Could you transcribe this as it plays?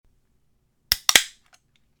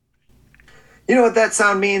You know what that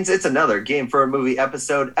sound means? It's another Game for a Movie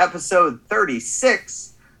episode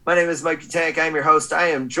 36. My name is Mikey Tank. I'm your host. I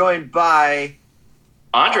am joined by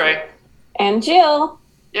Andre. And Jill.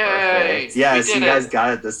 Yay! Perfect. Yes, you guys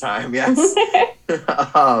got it this time. Yes.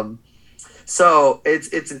 So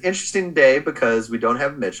it's an interesting day because we don't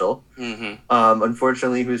have Mitchell. Mm-hmm.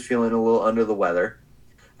 Unfortunately, he was feeling a little under the weather.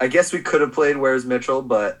 I guess we could have played Where's Mitchell,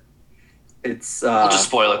 but it's we'll just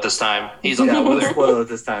spoil it this time. He's under the we'll weather. spoil it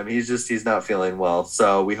this time. He's not feeling well.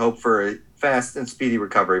 So we hope for a fast and speedy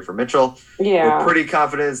recovery for Mitchell. Yeah. We're pretty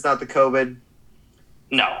confident it's not the COVID.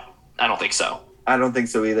 No, I don't think so. I don't think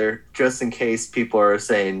so either. Just in case people are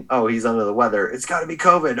saying, "Oh, he's under the weather. It's got to be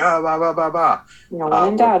COVID." Oh, blah blah blah blah. No, when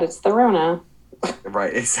in doubt, it's the Rona.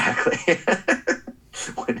 Right, exactly.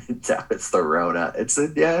 When in doubt, it's the Rona. It's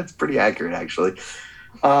pretty accurate actually.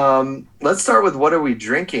 Let's start with what are we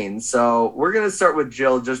drinking? So we're gonna start with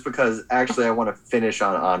Jill just because actually I want to finish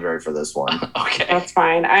on Andre for this one. Okay. That's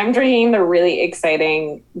fine. I'm drinking the really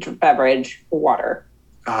exciting beverage, water.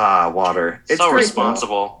 Water. It's so very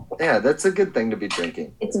responsible. cool. Yeah, that's a good thing to be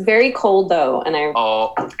drinking. It's very cold though, and I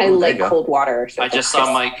there like you go. cold water. So I just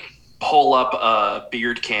saw Mike pull up a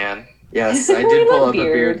beard can. Yes, I did pull up a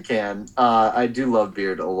beard can. I do love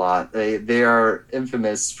beard a lot. They are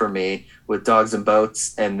infamous for me with Dogs and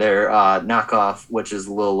Boats and their knockoff, which is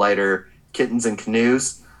a little lighter, Kittens and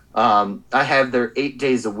Canoes. I have their 8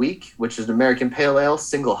 days a week, which is an American Pale Ale,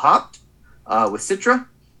 single hopped with Citra.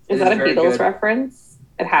 Is that a Beatles reference?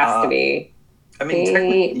 It has to be. I mean,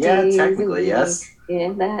 technically, yes. Yeah,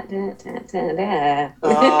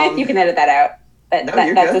 you can edit that out.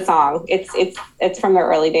 That's a song. It's from the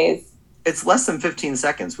early days. It's less than 15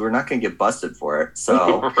 seconds. We're not going to get busted for it.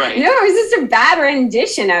 So Right. No, it was just a bad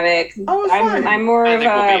rendition of it. Oh, it's fine. I'm more of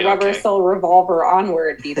a Rubber okay. Soul Revolver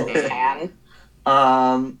Onward Beatles fan.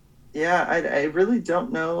 Yeah, I really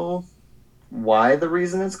don't know why the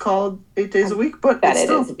reason it's called 8 days a week, but That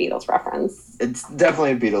it's it is a Beatles reference. It's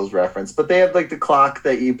definitely a Beatles reference, but they have like the clock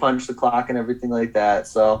that you punch the clock and everything like that.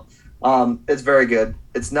 So it's very good.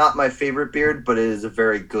 It's not my favorite beard, but it is a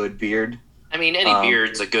very good beard. I mean, any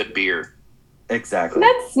beard's a good beer. Exactly.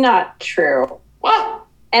 That's not true. What?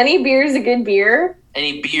 Any beer is a good beer.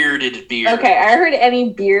 Any bearded beer. Okay, I heard any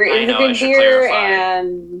beer I is know, a I good should beer, clarify.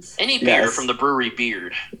 and Any beer Yes. from the brewery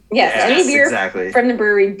Beard. yes, Yes, any beer exactly. from the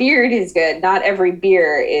brewery Beard is good. Not every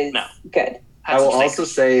beer is No. good. I will also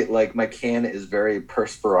say, like, my can is very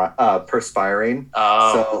perspiring.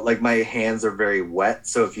 So, like, my hands are very wet.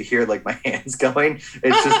 So if you hear, like, my hands going,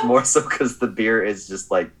 it's just more so because the beer is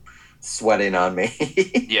just, like, sweating on me.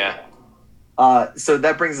 Yeah. So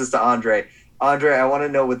that brings us to Andre. Andre, I want to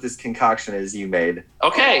know what this concoction is you made.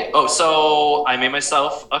 Okay. Oh, so I made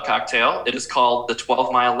myself a cocktail. It is called the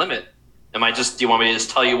 12 Mile Limit. Do you want me to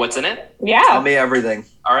just tell you what's in it? Yeah. Tell me everything.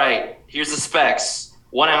 All right. Here's the specs: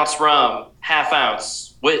 1 ounce rum, ½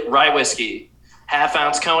 ounce rye whiskey, ½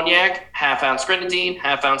 ounce cognac, ½ ounce grenadine,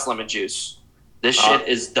 ½ ounce lemon juice. This shit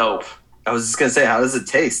is dope. I was just going to say, how does it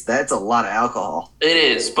taste? That's a lot of alcohol. It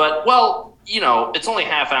is, but well, it's only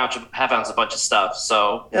 ½ ounce a bunch of stuff.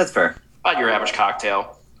 So Yeah, that's fair. about your average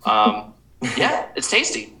cocktail. Yeah, it's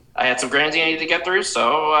tasty. I had some grenadine I needed to get through,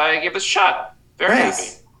 so I gave this a shot. Very happy.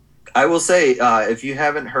 Nice. I will say, if you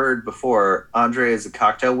haven't heard before, Andre is a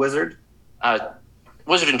cocktail wizard.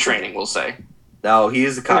 Wizard in training, we'll say. No, he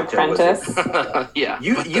is a An cocktail wizard. apprentice. Yeah.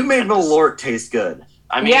 You made Malort taste good.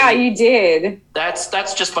 I mean, Yeah, you did. that's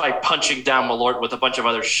just by punching down Malort with a bunch of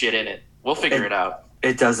other shit in it. We'll figure it out.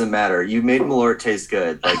 It doesn't matter. You made Malort taste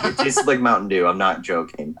good. Like, it tasted like Mountain Dew. I'm not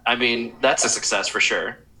joking. I mean, that's a success for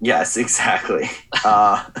sure. Yes, exactly.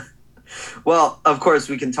 Well, of course,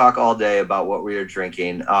 we can talk all day about what we are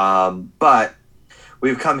drinking, but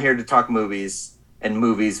we've come here to talk movies, and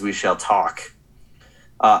movies we shall talk.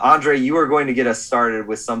 Andre, you are going to get us started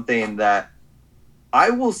with something that I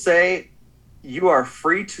will say you are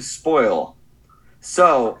free to spoil.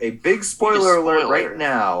 So, a big spoiler alert right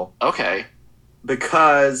now, Okay.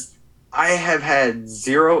 because I have had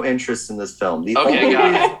zero interest in this film. The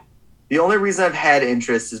only reason I've had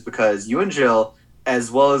interest is because you and Jill,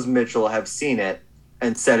 as well as Mitchell, have seen it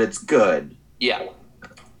and said it's good. Yeah.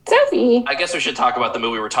 Sophie. I guess we should talk about the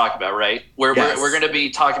movie we're talking about, right? We're going to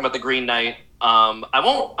be talking about The Green Knight.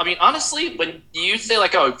 Honestly, when you say,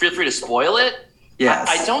 like, oh, feel free to spoil it, Yes.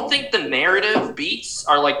 I don't think the narrative beats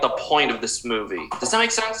are, like, the point of this movie. Does that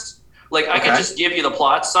make sense? Like, I could just give you the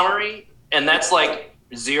plot summary, and that's, like,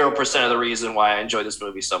 0% of the reason why I enjoy this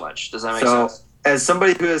movie so much. Does that make sense? As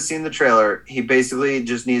somebody who has seen the trailer, he basically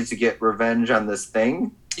just needs to get revenge on this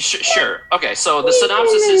thing. Sure. Okay, so the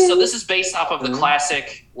synopsis is, so this is based off of the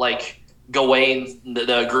classic, like, Gawain,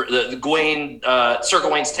 the Gawain, Sir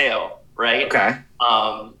Gawain's Tale, right? Okay.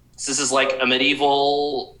 So this is like a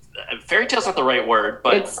medieval fairy tale's not the right word,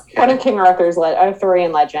 but it's one of King Arthur's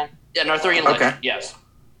Arthurian legend. Yeah, an Arthurian legend. Yes.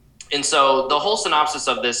 And so the whole synopsis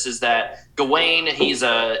of this is that Gawain, he's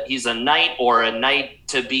a knight or a knight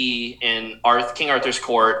to be in King Arthur's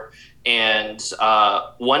court. And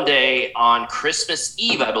one day on Christmas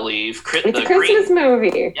Eve, I believe, it's a Christmas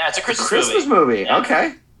movie. Yeah, it's a Christmas movie. Yeah.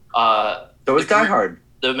 Okay. So it's Die Hard.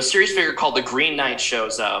 The mysterious figure called the Green Knight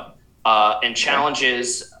shows up and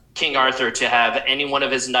challenges King Arthur to have any one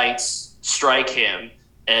of his knights strike him.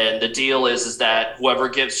 And the deal is that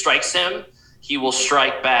whoever strikes him, he will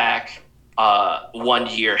strike back 1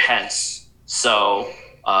 year hence. So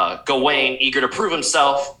Gawain, eager to prove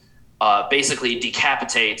himself, basically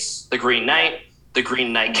decapitates the Green Knight. The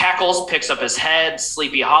Green Knight cackles, picks up his head,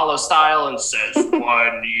 Sleepy Hollow style, and says,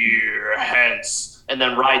 1 year hence, and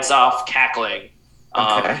then rides off cackling.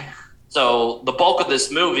 Okay. So the bulk of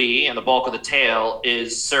this movie and the bulk of the tale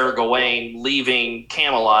is Sir Gawain leaving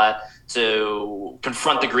Camelot to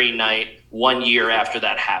confront the Green Knight 1 year after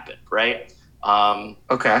that happened, right?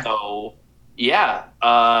 Okay. So, yeah.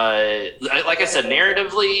 Like I said,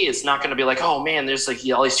 narratively, it's not going to be like, oh, man, there's like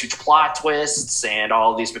all these huge plot twists and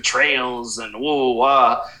all these betrayals and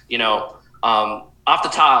off the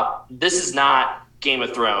top, this is not Game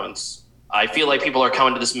of Thrones. I feel like people are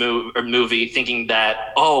coming to this movie thinking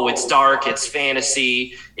that, oh, it's dark, it's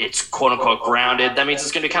fantasy, it's quote-unquote grounded. That means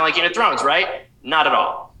it's going to be kind of like Game of Thrones, right? Not at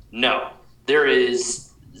all. No. There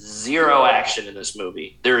is zero action in this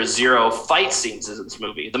movie. There is zero fight scenes in this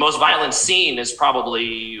movie. The most violent scene is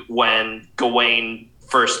probably when Gawain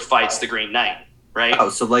first fights the Green Knight, right? Oh,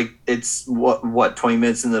 so like it's what 20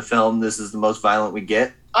 minutes in the film, this is the most violent we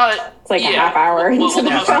get? It's like a half hour into the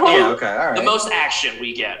film. Yeah, okay, all right. The most action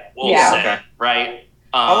we get, we'll say, okay. Right?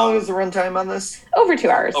 How long is the runtime on this? Over 2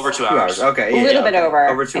 hours. Over 2 hours. Okay. A little bit over.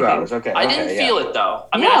 Over 2 hours. Okay. I didn't feel it though.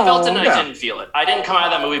 I mean, I felt it and I didn't feel it. I didn't come out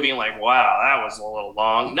of that movie being like, wow, that was a little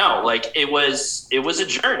long. No, like it was a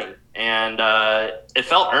journey and it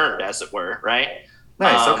felt earned, as it were, right?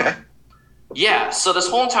 Nice, okay. Yeah, so this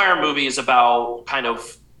whole entire movie is about kind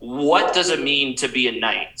of what does it mean to be a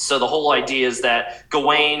knight? So the whole idea is that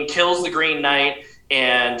Gawain kills the Green Knight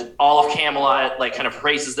and all of Camelot like kind of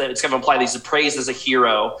praises that. It's going to imply that he's praised as a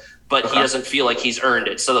hero, but he doesn't feel like he's earned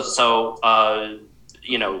it. So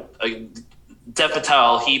Dev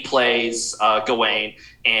Patel, he plays Gawain,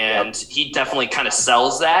 and he definitely kind of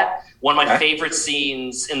sells that. One of my favorite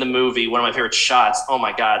scenes in the movie, one of my favorite shots, oh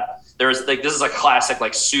my God, this is a classic,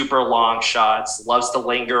 like super long shots, loves to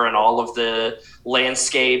linger on all of the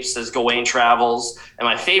landscapes as Gawain travels. And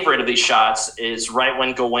my favorite of these shots is right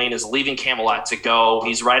when Gawain is leaving Camelot to go.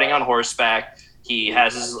 He's riding on horseback. He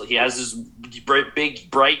has his big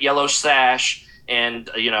bright yellow sash, and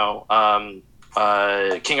King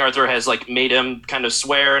Arthur has like made him kind of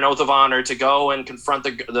swear an oath of honor to go and confront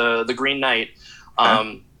the Green Knight.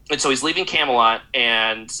 And so he's leaving Camelot,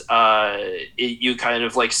 and you kind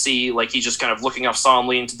of like see like he's just kind of looking off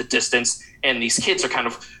solemnly into the distance, and these kids are kind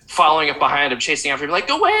of following up behind him, chasing after him, like,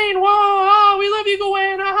 Gawain, whoa, we love you,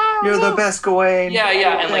 Gawain. You're the best, Gawain. Yeah,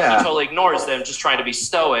 and like he totally ignores them, just trying to be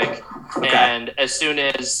stoic. And as soon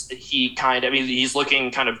as he's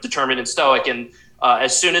looking kind of determined and stoic, and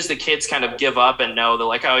as soon as the kids kind of give up and know, they're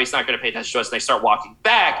like, oh, he's not going to pay attention to us, and they start walking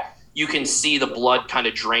back, you can see the blood kind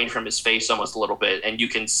of drain from his face almost a little bit, and you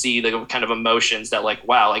can see the kind of emotions that like,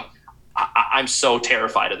 wow, like I'm so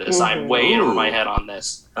terrified of this. Mm-hmm. I'm way over my head on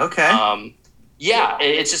this. Okay.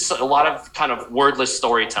 It's just a lot of kind of wordless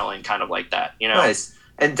storytelling, kind of like that, you know? Nice.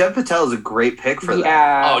 And Dev Patel is a great pick for that.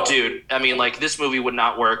 Yeah. Oh, dude. I mean, like, this movie would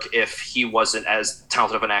not work if he wasn't as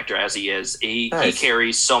talented of an actor as he is. He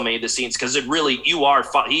carries so many of the scenes because he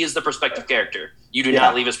is the perspective character. You do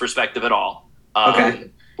not leave his perspective at all.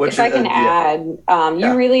 If I can add,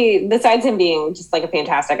 you really, besides him being just like a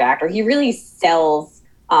fantastic actor, he really sells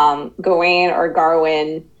Gawain or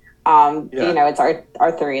Garwin. It's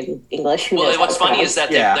Arthurian English. Well, what's funny is that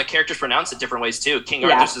the characters pronounce it different ways too. King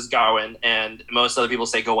Arthur says Garwin, and most other people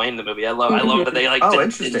say Gawain in the movie. I love that they like. Oh,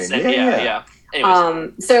 interesting. Yeah.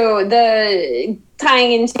 Anyways. So the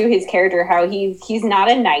tying into his character, how he's not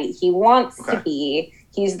a knight. He wants to be.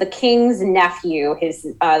 He's the king's nephew. His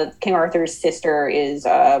King Arthur's sister is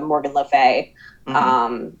Morgan Le Fay.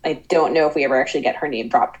 Mm-hmm. I don't know if we ever actually get her name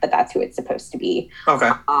dropped, but that's who it's supposed to be.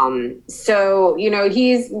 Okay. So,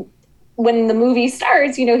 when the movie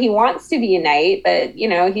starts, he wants to be a knight, but,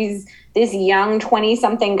 he's this young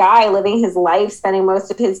 20-something guy living his life, spending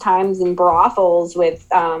most of his times in brothels with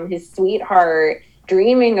his sweetheart,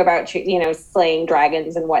 dreaming about, slaying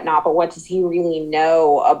dragons and whatnot. But what does he really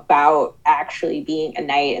know about actually being a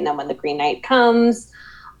knight? And then when the Green Knight comes,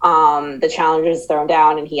 the challenge is thrown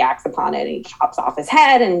down and he acts upon it and he chops off his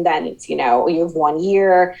head, and then it's, you have 1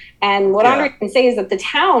 year. And what Andre can say is that the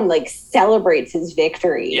town like celebrates his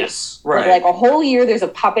victory. Yes. Right. Like a whole year there's a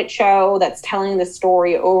puppet show that's telling the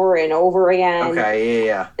story over and over again. Okay,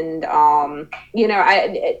 yeah. And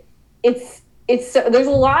it's there's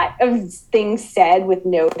a lot of things said with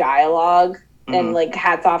no dialogue, and like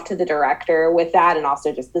hats off to the director with that, and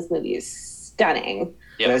also just this movie is stunning.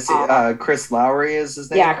 Did I see Chris Lowry is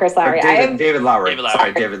his name? Yeah, Chris Lowry. David Lowry. David Lowry.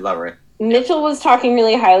 Sorry, David Lowry. Mitchell was talking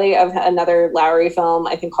really highly of another Lowry film,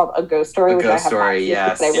 I think called A Ghost Story.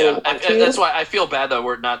 Yes. That's why I feel bad that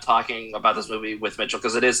we're not talking about this movie with Mitchell,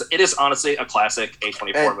 because it is honestly a classic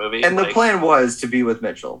A24 movie. And the plan was to be with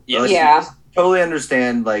Mitchell. Yes. Yeah. Totally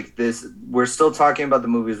understand, like, this. We're still talking about the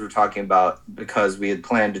movies we're talking about because we had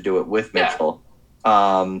planned to do it with Mitchell.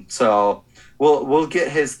 So we'll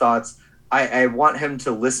get his thoughts. I want him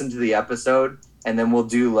to listen to the episode, and then we'll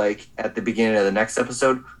do, like, at the beginning of the next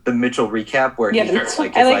episode, the Mitchell recap where I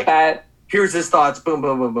like that. Here's his thoughts. Boom,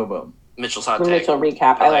 boom, boom, boom, boom. Mitchell's hot take. Mitchell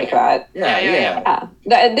recap. I like that. Yeah.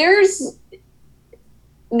 There's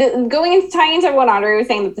tying into what Andre was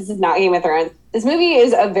saying, that this is not Game of Thrones. This movie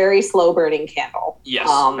is a very slow burning candle. Yes.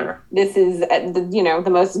 This is the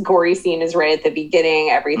most gory scene is right at the beginning.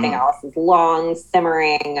 Everything else is long,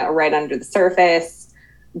 simmering right under the surface.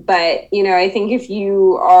 But, I think if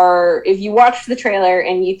you watched the trailer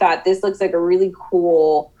and you thought this looks like a really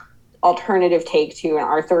cool alternative take to an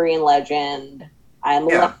Arthurian legend, I'm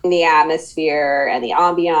loving the atmosphere and the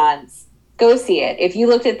ambiance, go see it. If you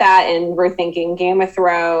looked at that and were thinking Game of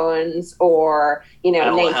Thrones or,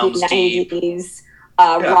 1990s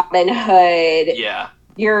Robin Hood,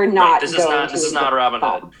 you're not This is not Robin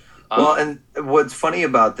Hood. Well, and what's funny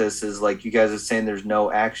about this is, like, you guys are saying there's no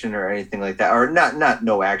action or anything like that, or not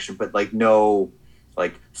no action, but like no,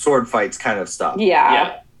 like, sword fights kind of stuff.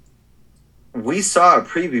 Yeah. We saw a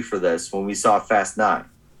preview for this when we saw Fast 9.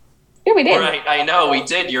 Yeah, we did. Right, I know we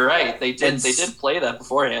did. You're right. They did. They did play that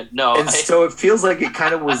beforehand. No, so it feels like it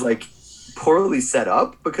kind of was like poorly set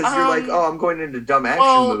up, because you're like, oh, I'm going into dumb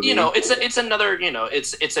action movie. It's another.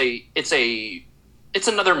 It's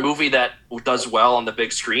another movie that does well on the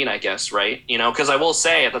big screen, I guess, right? Because I will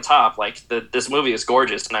say at the top, like, this movie is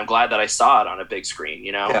gorgeous, and I'm glad that I saw it on a big screen,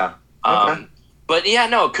 Yeah. But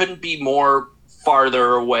it couldn't be more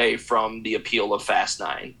farther away from the appeal of Fast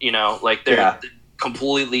 9. Like, they're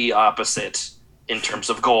completely opposite in terms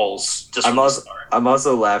of goals. I'm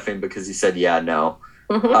also laughing because you said no.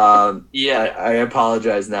 I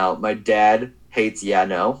apologize now. My dad hates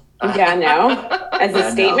no. As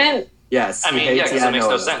a statement. Yes. I mean, because it makes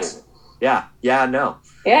no sense. No. Yeah,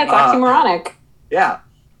 it's oxymoronic.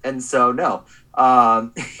 And so no.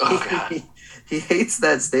 He hates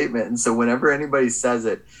that statement, and so whenever anybody says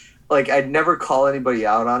it, like, I'd never call anybody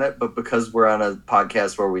out on it, but because we're on a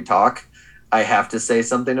podcast where we talk, I have to say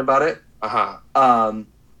something about it.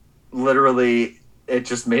 Literally, it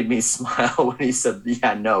just made me smile when he said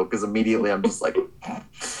no, because immediately I'm just like,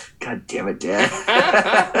 God damn it, Dad.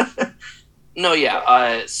 No,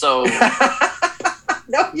 so no,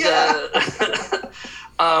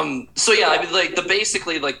 I mean, like,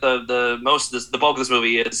 the bulk of this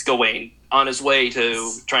movie is Gawain on his way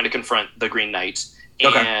to trying to confront the Green Knight,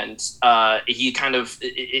 and he kind of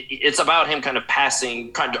it's about him kind of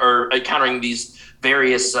encountering these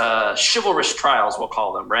various chivalrous trials, we'll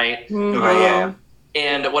call them, right? Mm-hmm.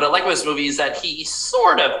 And what I like about this movie is that he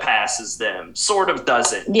sort of passes them, sort of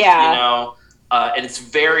doesn't. And it's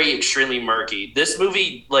very extremely murky. This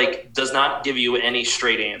movie, like, does not give you any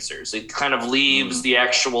straight answers. It kind of leaves the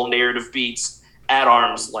actual narrative beats at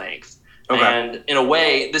arm's length. And in a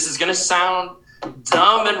way, this is going to sound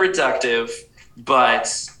dumb and reductive,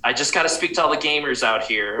 but I just got to speak to all the gamers out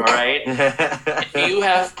here, all right? If you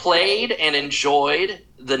have played and enjoyed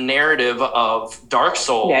the narrative of Dark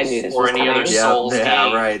Souls or any other Souls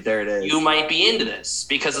game, right, there it is. You might be into this,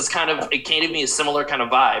 because it can give me a similar kind of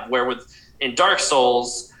vibe, where in Dark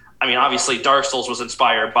Souls, I mean, obviously Dark Souls was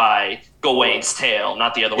inspired by Gawain's tale,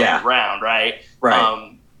 not the other way around, right?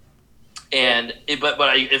 Right.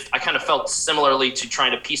 I kind of felt similarly to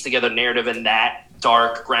trying to piece together narrative in that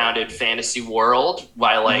dark, grounded fantasy world,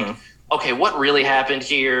 while, like, okay, what really happened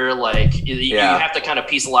here? Like, you have to kind of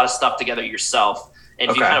piece a lot of stuff together yourself. And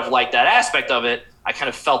if you kind of like that aspect of it, I kind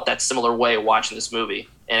of felt that similar way watching this movie.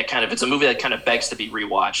 And it's a movie that kind of begs to be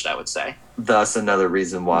rewatched, I would say. Thus another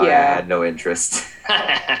reason why I had no interest.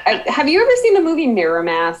 Have you ever seen the movie Mirror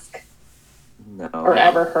Mask? No. Or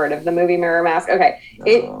ever heard of the movie Mirror Mask? Okay.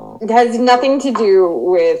 No. It has nothing to do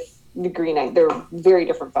with The Green Knight. They're very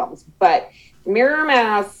different films. But Mirror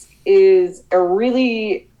Mask is a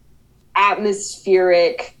really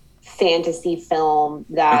atmospheric fantasy film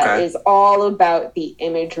that is all about the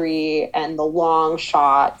imagery and the long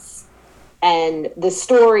shots, and the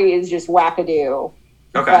story is just wackadoo.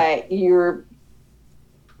 But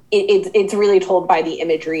it's really told by the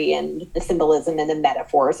imagery and the symbolism and the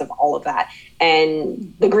metaphors of all of that.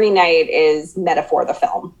 And The Green Knight is metaphor the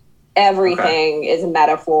film. Everything is a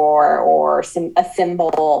metaphor or a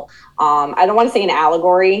symbol. I don't want to say an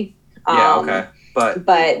allegory.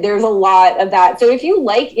 But there's a lot of that. So if you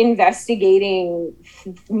like investigating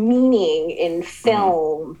meaning in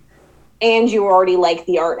film and you already like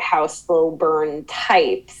the art house slow burn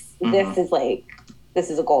types, this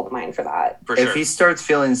is a gold mine for that. For sure. If he starts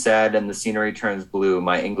feeling sad and the scenery turns blue,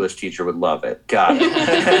 my English teacher would love it. Got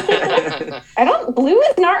it. Blue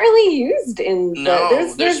is not really used in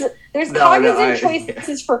there's cognizant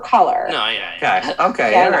choices for color.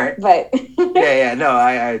 Okay, all right. But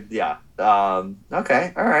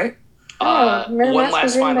okay, all right.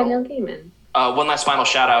 One last final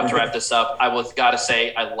shout out to wrap this up. Gotta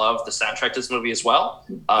say, I love the soundtrack to this movie as well.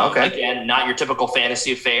 Again, not your typical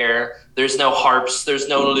fantasy affair. There's no harps, there's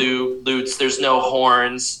no lutes, there's no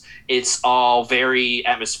horns. It's all very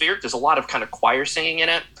atmospheric. There's a lot of kind of choir singing in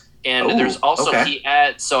it. And there's also, he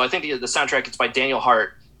adds, so I think the soundtrack is by Daniel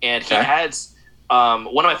Hart, and he adds, one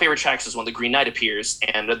of my favorite tracks is when the Green Knight appears,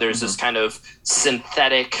 and there's this kind of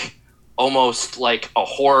synthetic, almost like a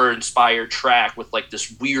horror-inspired track with like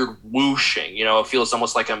this weird whooshing. You know, it feels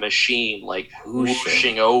almost like a machine, like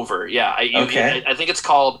whooshing over. Yeah, I think it's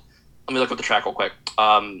called. Let me look up the track real quick.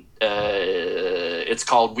 It's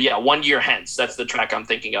called 1 Year Hence. That's the track I'm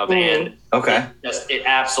thinking of, and it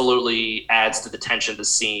absolutely adds to the tension of the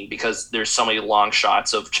scene because there's so many long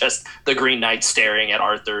shots of just the Green Knight staring at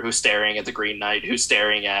Arthur, who's staring at the Green Knight, who's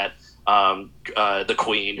staring at the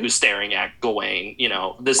Queen, who's staring at Gawain. You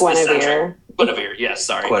know, this soundtrack. Guinevere, yes,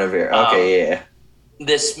 sorry. Guinevere. Okay, yeah.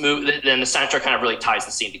 This movie, then the soundtrack kind of really ties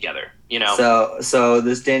the scene together. You know. So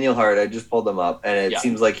this Daniel Hart, I just pulled him up, and it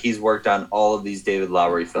seems like he's worked on all of these David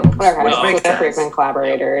Lowery films, which makes sense. Frequent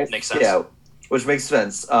collaborators. Makes sense. Yeah, which makes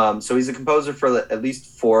sense. So he's a composer for at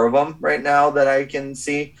least 4 of them right now that I can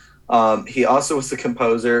see. He also was the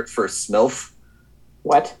composer for Smilf.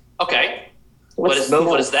 What? Okay. What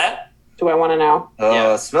is that? Do I want to know?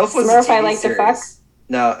 Smilf was Smurf a TV I like series. to fuck?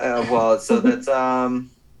 No, so that's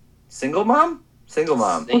Single Mom? Single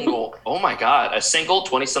Mom. Oh my God. A single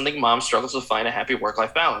 20-something mom struggles to find a happy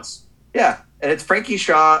work-life balance. Yeah, and it's Frankie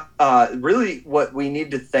Shaw. Really what we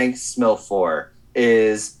need to thank Smilf for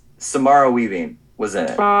is Samara Weaving was in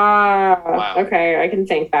it. Wow. Okay, I can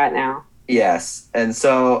thank that now. Yes, and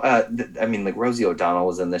so, like Rosie O'Donnell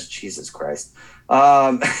was in this. Jesus Christ.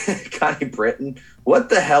 Connie Britton. What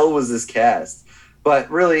the hell was this cast?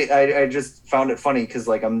 But really, I just found it funny because,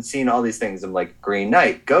 like, I'm seeing all these things. I'm like, Green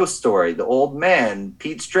Knight, Ghost Story, The Old Man,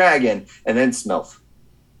 Pete's Dragon, and then Smilf.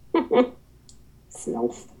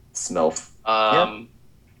 Smilf.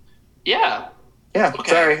 Yeah. Yeah,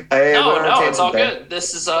 okay. Sorry. No, it's all good.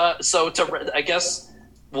 This is, I guess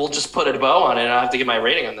we'll just put a bow on it, and I have to give my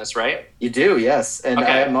rating on this, right? You do, yes. And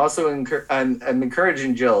I'm also I'm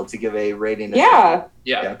encouraging Jill to give a rating. Yeah.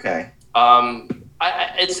 Okay.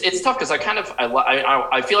 It's tough because I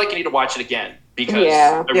feel like I need to watch it again because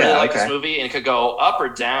I really like this movie and it could go up or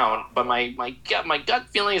down, but my gut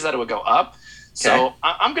feeling is that it would go up. So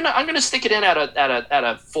I'm gonna stick it in at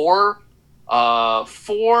a 4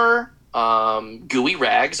 gooey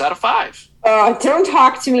rags out of 5. Don't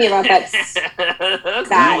talk to me about that.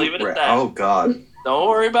 I'll leave it at that. Oh God. Don't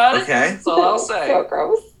worry about it. Okay. That's all I'll say. So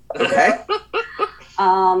gross. Okay.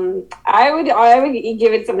 I would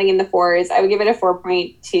give it something in the 4s. I would give it a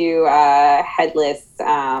 4.2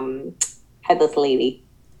 headless lady.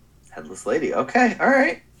 Headless lady. Okay. All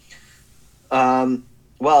right.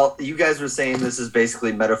 Well, you guys were saying this is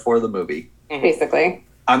basically metaphor of the movie. Basically.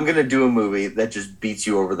 I'm going to do a movie that just beats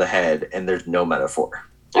you over the head and there's no metaphor.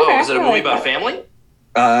 Okay, is it a movie about family?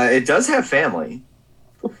 It does have family.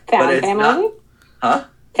 Found family? Huh?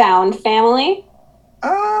 Found family?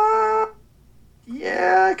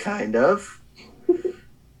 Yeah, kind of.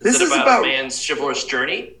 Is it about a man's chivalrous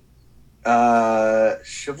journey?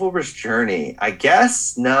 Chivalrous journey. I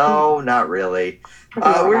guess no, not really.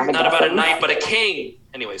 Not about a knight, but a king.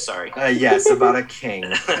 Anyway, sorry. Yes, about a king.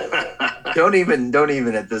 Don't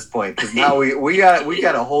even at this point because now we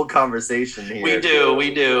got a whole conversation here.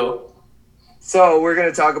 We do. So we're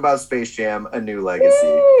gonna talk about Space Jam: A New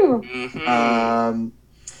Legacy.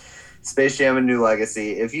 Space Jam: A New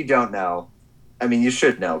Legacy. If you don't know, I mean, you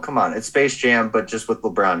should know. Come on, it's Space Jam, but just with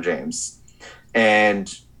LeBron James,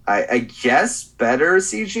 and I guess better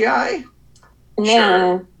CGI.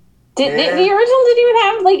 Yeah. The original didn't even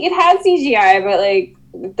have like it had CGI, but like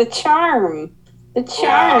the charm.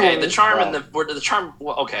 Yeah, okay, the charm and the charm.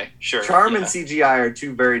 Well, okay, sure. Charm and CGI are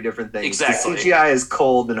two very different things. Exactly. CGI is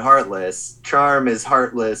cold and heartless. Charm is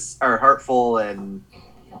heartless or heartful and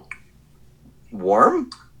warm.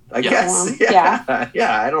 I guess. Warm. Yeah.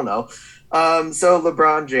 I don't know. So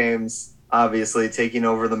LeBron James obviously taking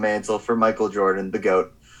over the mantle for Michael Jordan, the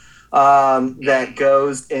GOAT. That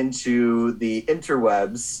goes into the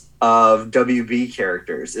interwebs of WB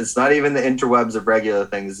characters. It's not even the interwebs of regular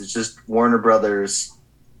things. It's just Warner Brothers.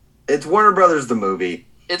 It's Warner Brothers the movie.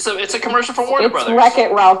 It's a commercial for Warner Brothers.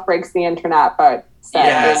 Wreck-It Ralph Breaks the Internet, but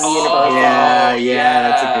yes. That's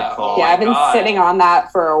a good call. Yeah, I've been sitting on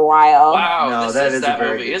that for a while. Wow, no, that is that a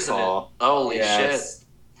very movie, good isn't call. it? Holy shit.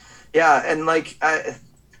 Yeah, and like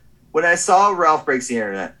when I saw Ralph Breaks the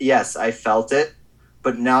Internet, yes, I felt it,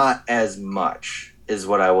 but not as much is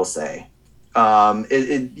what I will say.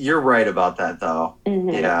 You're right about that though. Mm-hmm.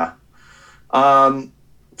 Yeah.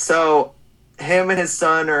 So him and his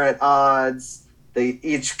son are at odds. They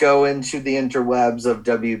each go into the interwebs of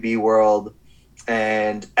WB World,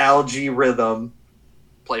 and Algae Rhythm,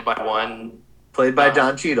 played by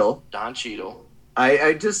Don Cheadle. Don Cheadle.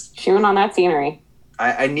 I just chewing on that scenery.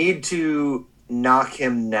 I need to knock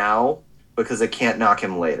him now because I can't knock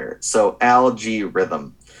him later. So Algae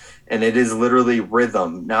Rhythm, and it is literally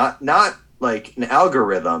rhythm, not like an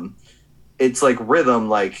algorithm. It's like rhythm,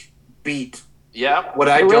 like beat. Yeah. What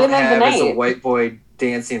I don't have is a white boy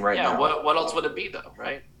dancing right now. Yeah. What else would it be though?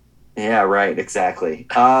 Right. Yeah. Right. Exactly.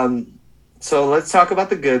 So let's talk about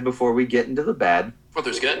the good before we get into the bad. Well,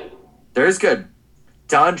 there's good. There's good.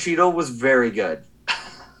 Don Cheadle was very good.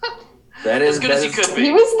 That is as good as he could be.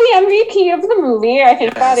 He was the MVP of the movie. I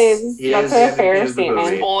think that's a fair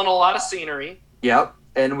statement. Pulling a lot of scenery. Yep.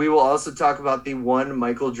 And we will also talk about the one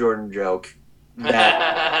Michael Jordan joke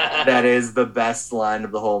that is the best line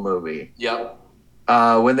of the whole movie. Yep.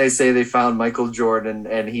 When they say they found Michael Jordan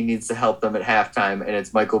and he needs to help them at halftime, and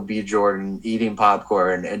it's Michael B. Jordan eating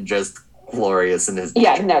popcorn and just glorious in his.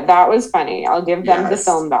 Yeah, no, that was funny. I'll give them the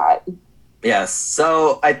film that. Yes.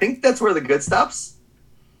 So I think that's where the good stops.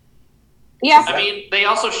 Yes. I mean, they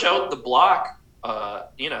also showed the block.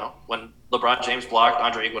 When LeBron James blocked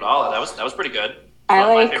Andre Iguodala, that was pretty good.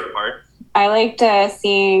 My favorite part. I liked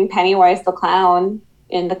seeing Pennywise the clown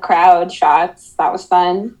in the crowd shots. That was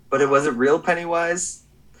fun. But it wasn't real Pennywise,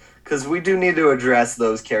 because we do need to address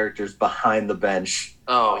those characters behind the bench.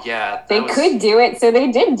 Oh yeah, they could do it, so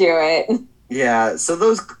they did do it. Yeah. So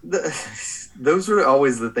those were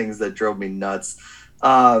always the things that drove me nuts.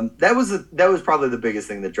 That was probably the biggest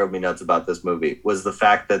thing that drove me nuts about this movie was the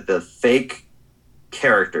fact that the fake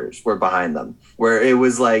characters were behind them, where it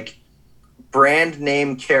was like brand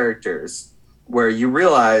name characters where you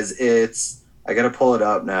realize I gotta pull it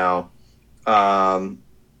up now. All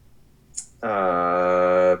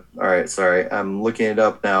right, sorry, I'm looking it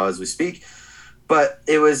up now as we speak, but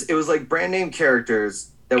it was like brand name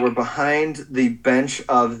characters that were behind the bench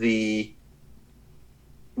of the.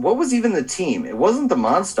 What was even the team? It wasn't the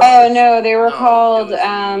Monstars. Oh no, they were called.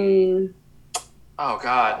 Oh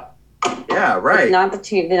God. Yeah, right. Not the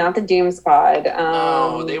team. Not the Doom Squad.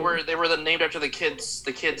 No, they were named after the kids'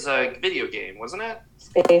 video game, wasn't it?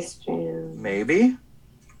 Space Jam. Maybe.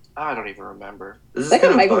 I don't even remember. I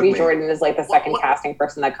think Michael B. Jordan is like the second casting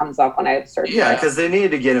person that comes up when I search. Yeah, because they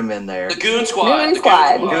needed to get him in there. The Goon Squad.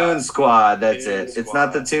 Goon Squad. That's it. It's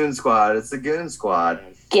not the Toon Squad. It's the Goon Squad.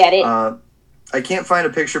 Get it? I can't find a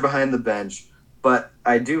picture behind the bench, but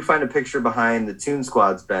I do find a picture behind the Toon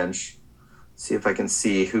Squad's bench. See if I can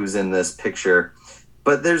see who's in this picture.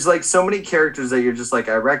 But there's like so many characters that you're just like,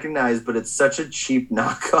 I recognize, but it's such a cheap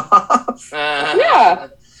knockoff. Yeah.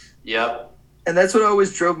 Yep. And that's what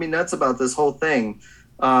always drove me nuts about this whole thing.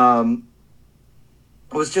 Was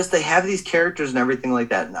just they have these characters and everything like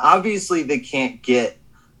that. And obviously they can't get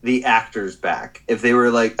the actors back if they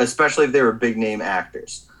were like, especially if they were big name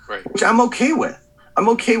actors. Right. Which I'm okay with. I'm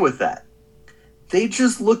okay with that. They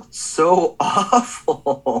just looked so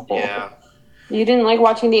awful. Yeah. You didn't like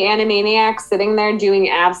watching the Animaniacs sitting there doing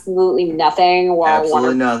absolutely nothing while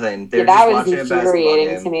nothing. Yeah, that was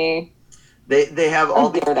infuriating to me. They have all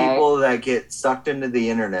these people that get sucked into the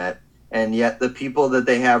internet, and yet the people that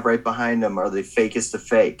they have right behind them are the fakest of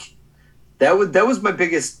fake. That was my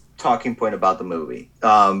biggest talking point about the movie,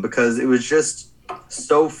 because it was just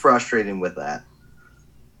so frustrating with that.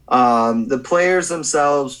 The players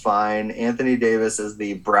themselves, fine. Anthony Davis as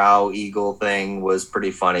the brow eagle thing was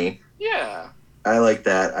pretty funny. Yeah. I like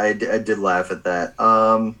that. I did laugh at that.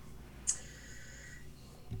 I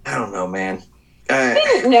don't know, man. I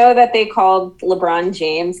didn't know that they called LeBron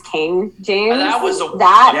James King James. That was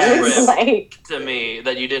like to me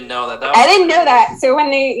that you didn't know that. I didn't know that. So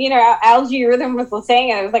when they, Algae Rhythm was saying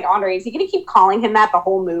it, I was like, Andre, is he going to keep calling him that the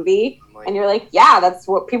whole movie? Like, and you're like, yeah, that's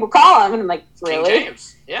what people call him. And I'm like, really? King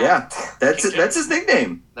James. Yeah. That's his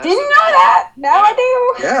nickname. Didn't know that. Now I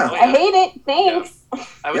do. Yeah. I hate it. Thanks. Yeah.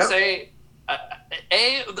 I would say.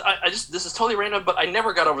 This is totally random, but I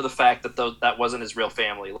never got over the fact that that wasn't his real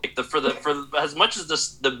family. Like for as much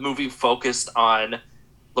as the movie focused on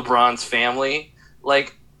LeBron's family,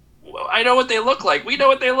 like I know what they look like. We know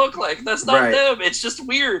what they look like. That's not them. It's just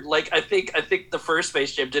weird. Like I think the first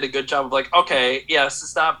Space Jam did a good job of like, okay, yes,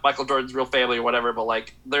 it's not Michael Jordan's real family or whatever, but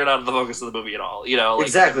like they're not the focus of the movie at all. Like,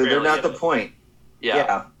 exactly, they're not the point.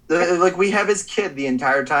 Yeah. Like we have his kid the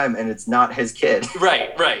entire time, and it's not his kid.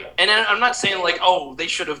 Right. And I'm not saying like, oh, they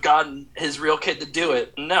should have gotten his real kid to do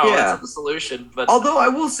it. No, that's not the solution. But although I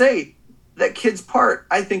will say that kid's part,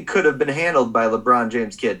 I think, could have been handled by LeBron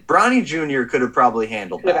James' kid. Bronny Jr. could have probably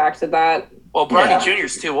handled that. Acted that. Well, Bronny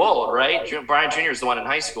Jr.'s too old, right? Bronny Jr. is the one in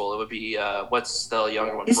high school. It would be what's the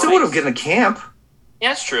younger one? He still would have gotten a camp. Yeah,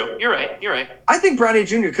 that's true. You're right. I think Bronny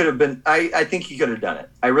Jr. could have been. I think he could have done it.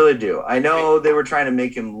 I really do. I know they were trying to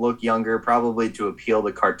make him look younger, probably to appeal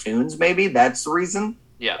to cartoons. Maybe that's the reason.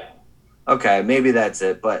 Yeah. Okay, maybe that's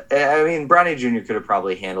it. But I mean, Bronny Jr. could have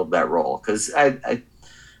probably handled that role because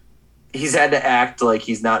he's had to act like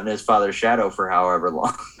he's not in his father's shadow for however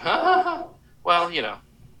long. Well,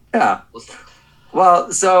 Yeah.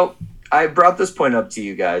 Well, so I brought this point up to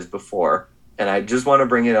you guys before, and I just want to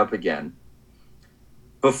bring it up again.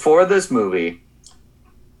 Before this movie,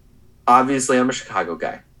 obviously I'm a Chicago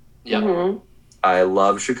guy. Yeah. Mm-hmm. I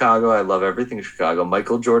love Chicago. I love everything Chicago.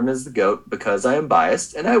 Michael Jordan is the GOAT because I am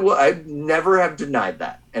biased, and I never have denied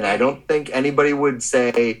that. And I don't think anybody would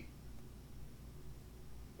say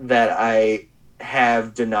that I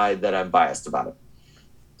have denied that I'm biased about it.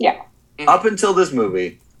 Yeah. Up until this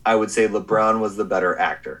movie, I would say LeBron was the better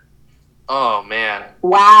actor. Oh, man.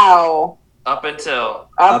 Wow. Up until.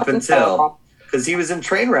 Because he was in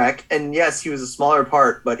Trainwreck, and yes, he was a smaller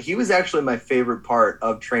part, but he was actually my favorite part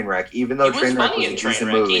of Trainwreck, even though Trainwreck was a decent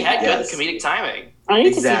movie. He had good comedic timing. I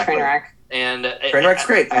need to see Trainwreck. And Trainwreck's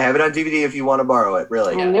great. I have it on DVD if you want to borrow it,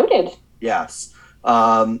 really. Yeah. Noted. Yes.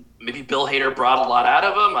 Maybe Bill Hader brought a lot out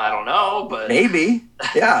of him. I don't know, but... Maybe.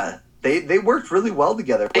 Yeah. They worked really well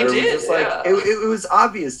together. They did, it was just it was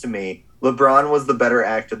obvious to me LeBron was the better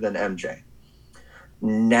actor than MJ.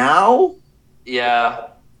 Now... Yeah...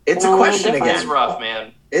 It's a question again. It's rough,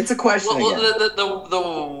 man. It's a question again.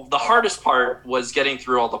 The hardest part was getting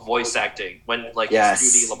through all the voice acting when it's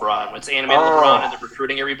 2D LeBron, when it's animated LeBron and they're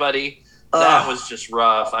recruiting everybody. That was just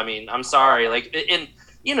rough. I mean, I'm sorry.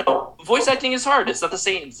 Voice acting is hard. It's not the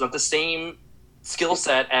same. It's not the same skill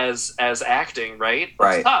set as acting, right?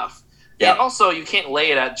 It's tough. Yeah. And also, you can't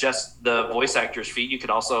lay it at just the voice actor's feet. It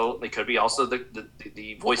could be also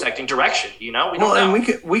the voice acting direction. We don't know. And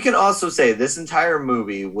we can also say this entire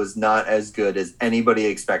movie was not as good as anybody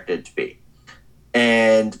expected it to be,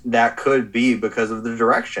 and that could be because of the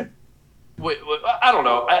direction. Wait, I don't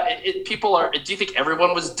know. People are. Do you think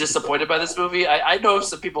everyone was disappointed by this movie? I know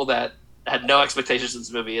some people that had no expectations in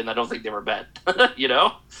this movie, and I don't think they were bad. I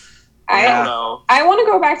don't know. I want to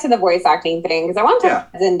go back to the voice acting thing because I want to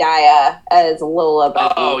talk Zendaya as Lola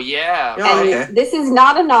Bunny. Oh, yeah. And this is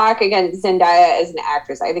not a knock against Zendaya as an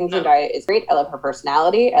actress. I think Zendaya is great. I love her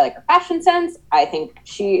personality. I like her fashion sense. I think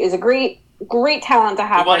she is a great talent to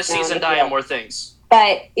have. We want to see Zendaya in more things.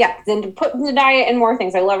 But yeah, put Zendaya in more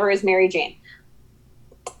things. I love her as Mary Jane.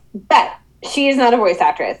 But she is not a voice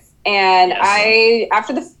actress. And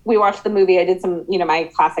after we watched the movie, I did some,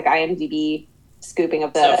 my classic IMDb scooping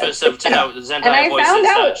of the.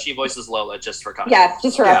 Zendaya she voices Lola, just for context. Yeah,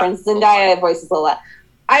 just for reference. Zendaya voices Lola.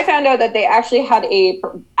 I found out that they actually had a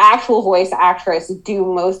actual voice actress do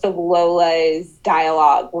most of Lola's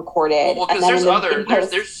dialogue recorded. Well,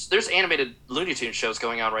 because there's animated Looney Tunes shows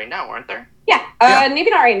going on right now, aren't there? Yeah, maybe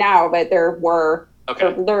not right now, but there were.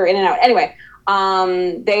 Okay, they're in and out. Anyway,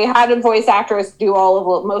 they had a voice actress do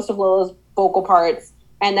most of Lola's vocal parts.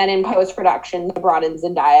 And then in post-production, they brought in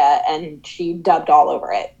Zendaya, and she dubbed all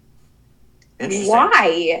over it. Interesting.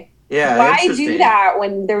 Why? Yeah, why do that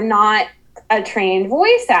when they're not a trained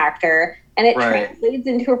voice actor, and it translates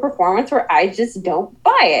into a performance where I just don't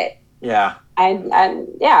buy it? Yeah. And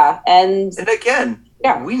again,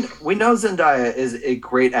 we know Zendaya is a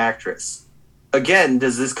great actress. Again,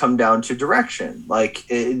 does this come down to direction?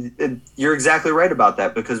 You're exactly right about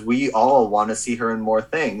that because we all want to see her in more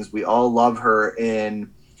things. We all love her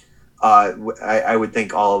in, I would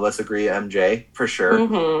think all of us agree, MJ, for sure.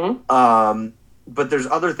 Mm-hmm. but there's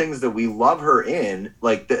other things that we love her in.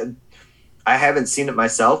 Like I haven't seen it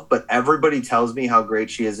myself, but everybody tells me how great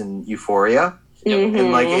she is in Euphoria. Mm-hmm.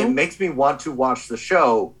 And like it makes me want to watch the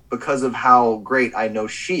show because of how great I know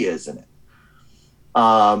she is in it.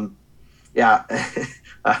 Yeah.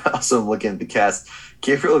 I also am looking at the cast.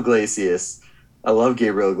 Gabriel Iglesias. I love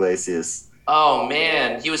Gabriel Iglesias. Oh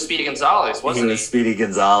man, he was Speedy Gonzalez, wasn't he? He was Speedy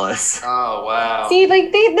Gonzalez. Oh wow. See,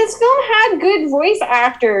 like this film had good voice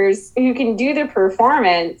actors who can do the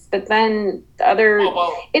performance, but then the other,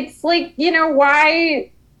 it's like, you know,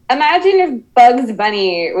 why? Imagine if Bugs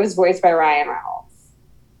Bunny was voiced by Ryan Reynolds.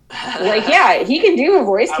 Like, yeah, he can do a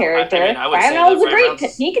voice character. Ryan Reynolds is a great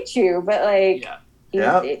Pikachu, but like,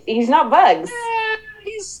 he's not Bugs.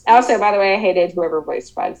 He's also, by the way, I hated whoever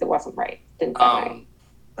voiced Bugs. It wasn't right. Didn't sound right.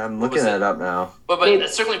 I'm looking it up now. But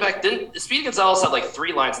circling back, didn't Speedy Gonzalez had like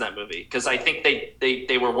 3 lines in that movie? Because I think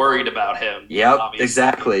they were worried about him. Yep,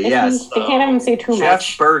 exactly. Yes. They can't have him say too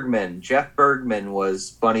much. Jeff Bergman was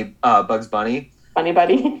Bugs Bunny. Bunny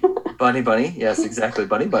Buddy. Bunny. Yes, exactly.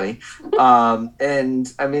 Bunny.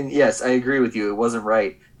 And I mean, yes, I agree with you. It wasn't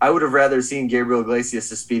right. I would have rather seen Gabriel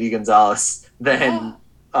Iglesias as Speedy Gonzalez than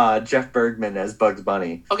Jeff Bergman as Bugs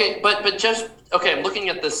Bunny. Okay, but Jeff. Okay, I'm looking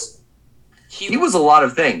at this. He was a lot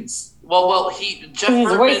of things. Well, Jeff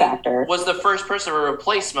Bergman was the first person to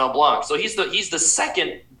replace Mel Blanc, so he's the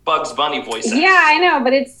second Bugs Bunny voice actor. Yeah, I know,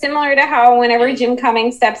 but it's similar to how whenever Jim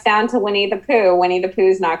Cummings steps down to Winnie the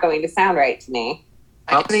Pooh's not going to sound right to me.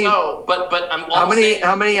 But I'm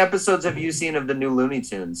how many episodes have you seen of the new Looney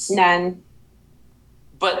Tunes? None.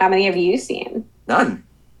 But how many have you seen? None.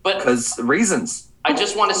 But because reasons. I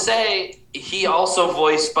just want to say he also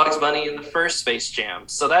voiced Bugs Bunny in the first Space Jam,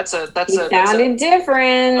 so that's sounded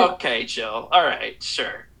different. Okay, Jill. All right,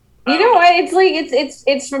 sure. You know what? It's like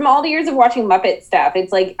it's from all the years of watching Muppet stuff.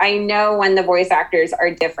 It's like I know when the voice actors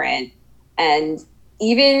are different, and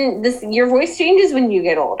even your voice changes when you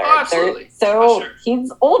get older. Oh, absolutely. So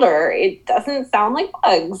he's older. It doesn't sound like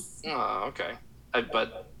Bugs. Oh, okay.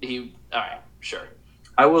 But he. All right, sure.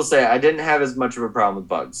 I will say I didn't have as much of a problem with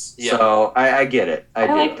Bugs, so I get it. I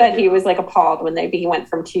like that he was like appalled when he went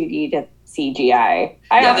from 2D to CGI.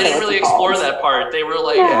 They didn't really explore that part. They were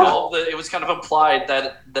like, it was kind of implied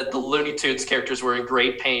that the Looney Tunes characters were in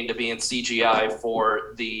great pain to be in CGI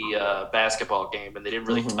for the basketball game, and they didn't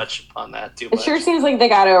really touch upon that too much. It sure seems like they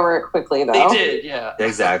got over it quickly, though. They did, yeah.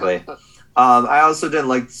 Exactly. I also didn't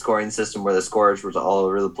like the scoring system where the scores were all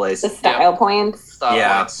over the place. The style points.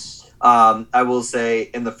 Points. I will say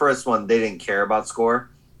in the first one, they didn't care about score.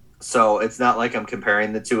 So it's not like I'm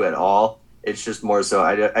comparing the two at all. It's just more so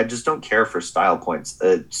I just don't care for style points.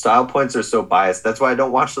 Style points are so biased. That's why I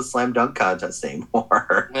don't watch the slam dunk contest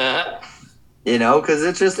anymore. You know, because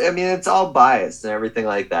it's just, I mean, it's all biased and everything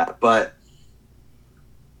like that. But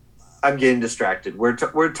I'm getting distracted. We're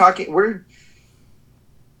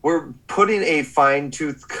putting a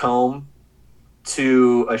fine-tooth comb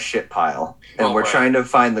to a shit pile, and we're trying to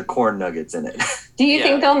find the corn nuggets in it. Do you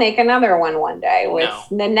think they'll make another one day with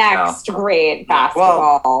the next great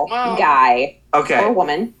basketball guy or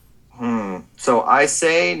woman? So I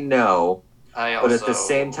say no, but at the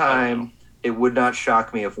same time, it would not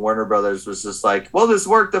shock me if Warner Brothers was just like, well, this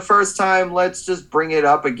worked the first time, let's just bring it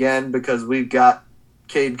up again because we've got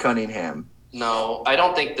Cade Cunningham. No, I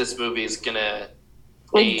don't think this movie is gonna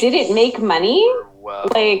did it make money?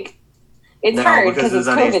 It's hard because it's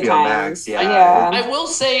on COVID HBO times. Max. Yeah. I will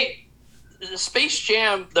say, Space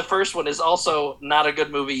Jam, the first one, is also not a good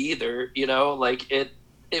movie either. You know, like it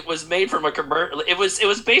was made from a commercial. It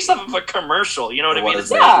was based off of a commercial. You know what I mean?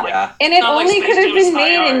 It's and it only could have been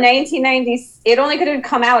made in 1990. It only could have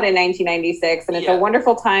come out in 1996, and it's a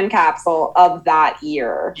wonderful time capsule of that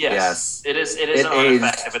year. Yes. It is an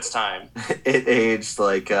artifact of its time. It aged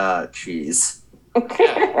like cheese.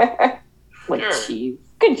 Cheese.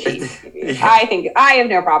 Good cheese. I have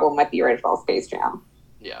no problem with the original Space Jam.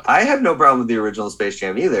 Yeah. I have no problem with the original Space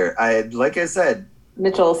Jam either. Like I said,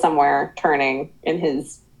 Mitchell is somewhere turning in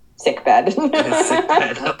his sick bed. Oh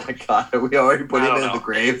my god, are we already put him in the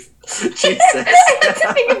grave? Jesus. I had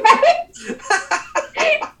to think about it.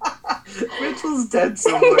 Mitchell's dead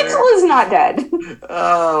somewhere. Mitchell is not dead.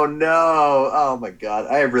 Oh no. Oh my god.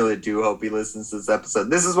 I really do hope he listens to this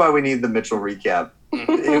episode. This is why we need the Mitchell recap. He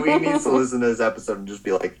needs to listen to this episode and just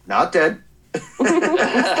be like, not dead.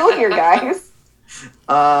 Still here, guys.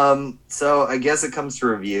 So I guess it comes to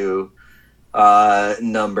review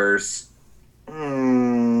numbers.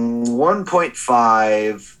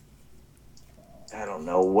 1.5. I don't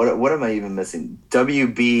know. What am I even missing?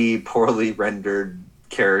 WB poorly rendered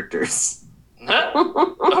characters.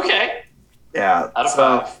 Okay. Yeah. Out of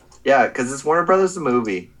 5. Yeah, because it's Warner Brothers the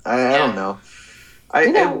movie. I don't know.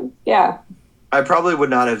 I probably would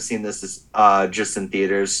not have seen this just in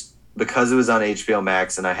theaters because it was on HBO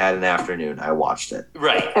Max and I had an afternoon. I watched it.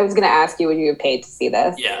 Right. I was going to ask you, would you have paid to see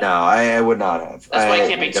this? Yeah. No, I would not have. That's why I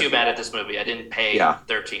can't be too mad at this movie. I didn't pay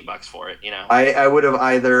 $13 for it. I would have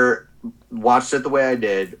either watched it the way I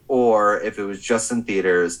did, or if it was just in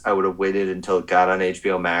theaters, I would have waited until it got on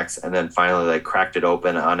HBO Max and then finally cracked it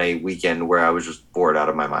open on a weekend where I was just bored out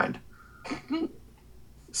of my mind.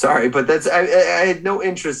 Sorry, but I had no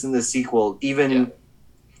interest in the sequel. Even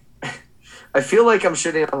I feel like I'm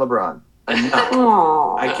shitting on LeBron. I'm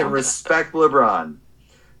not. I can respect LeBron.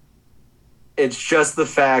 It's just the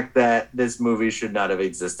fact that this movie should not have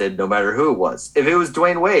existed, no matter who it was. If it was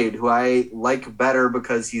Dwayne Wade, who I like better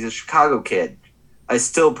because he's a Chicago kid, I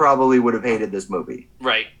still probably would have hated this movie.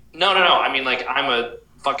 Right. No. I mean, I'm a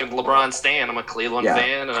fucking LeBron stan. I'm a Cleveland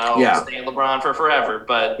fan, and I'll stand LeBron for forever.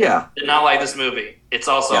 But did not like this movie. It's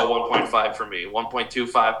also a 1.5 for me.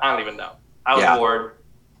 1.25. I don't even know. I was bored.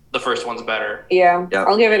 The first one's better. Yeah. Yep.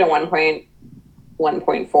 I'll give it a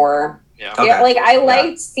 1.4. Yeah. Okay. Yeah, I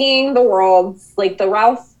liked seeing the worlds, the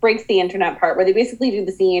Ralph breaks the internet part where they basically do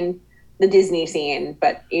the Disney scene,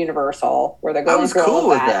 but Universal, where they're going I was through cool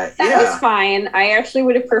all of with that. that. That was fine. I actually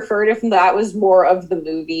would have preferred if that was more of the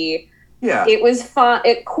movie. Yeah. It was fun.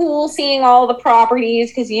 Cool seeing all the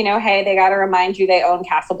properties because, hey, they got to remind you they own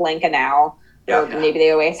Casablanca now. Or maybe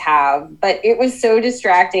they always have. But it was so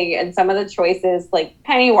distracting. And some of the choices, like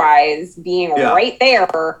Pennywise being right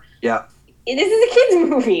there. Yeah. This is a kid's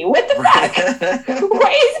movie. What the fuck?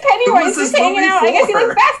 Why is Pennywise just hanging out? I guess he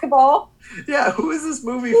likes basketball. Yeah, who is this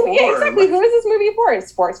movie for? Yeah, exactly. Who is this movie for?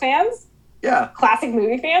 Sports fans? Yeah. Classic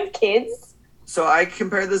movie fans? Kids? So I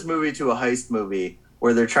compared this movie to a heist movie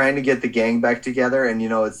where they're trying to get the gang back together and,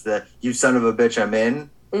 it's the you son of a bitch, I'm in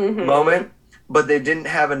moment. But they didn't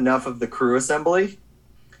have enough of the crew assembly.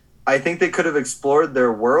 I think they could have explored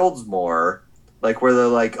their worlds more, where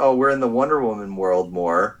they're oh, we're in the Wonder Woman world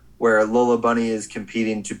more, where Lola Bunny is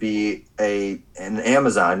competing to be an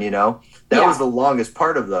Amazon, That was the longest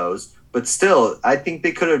part of those. But still, I think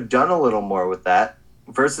they could have done a little more with that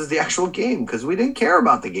versus the actual game, because we didn't care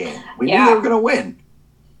about the game. We knew they were going to win.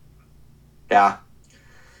 Yeah.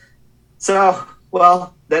 So,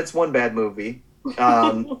 well, that's one bad movie.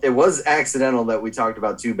 It was accidental that we talked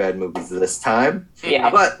about two bad movies this time. Yeah.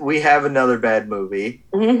 But we have another bad movie.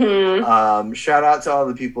 Mm-hmm. Shout out to all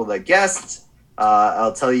the people that guessed.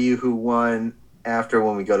 I'll tell you who won after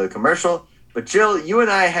when we go to the commercial. But Jill, you and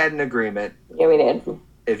I had an agreement. Yeah, we did.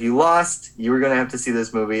 If you lost, you were going to have to see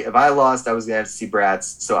this movie. If I lost, I was going to have to see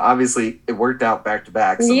Bratz. So obviously it worked out back to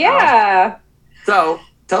back somehow. Yeah. So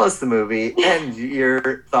tell us the movie and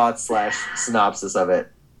your thoughts / synopsis of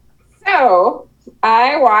it. So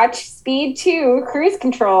I watched Speed 2 Cruise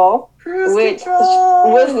Control, which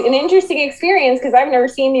was an interesting experience because I've never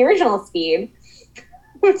seen the original Speed.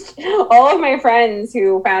 All of my friends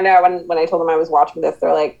who found out when I told them I was watching this,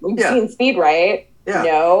 they're like, "You've seen Speed, right?" Yeah.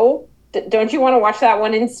 No. Don't you want to watch that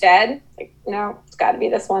one instead? No, it's got to be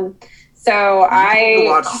this one. So I need to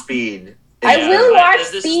watch Speed. I will watch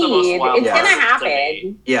Speed. It's gonna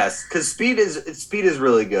happen. Yes, because Speed is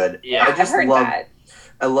really good. Yeah, I just I've heard that.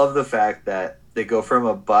 I love the fact that they go from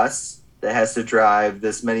a bus that has to drive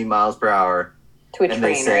this many miles per hour to a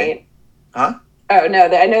train, right? Huh? Oh no!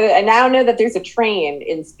 I now know that there's a train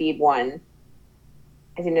in Speed 1.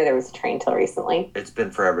 I didn't know there was a train till recently. It's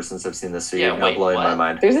been forever since I've seen this, so you're now blowing my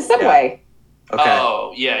mind. There's a subway. Yeah. Okay.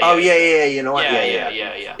 Oh yeah. Oh yeah. You know what?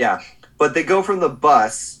 Yeah. Yeah. But they go from the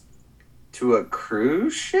bus to a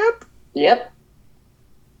cruise ship. Yep.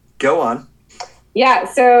 Go on. Yeah,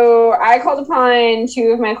 so I called upon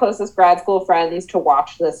two of my closest grad school friends to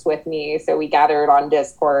watch this with me. So we gathered on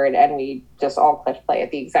Discord and we just all clicked play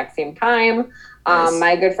at the exact same time. Nice.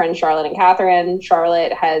 My good friend Charlotte and Catherine.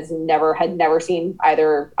 Charlotte had never seen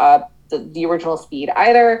either the original Speed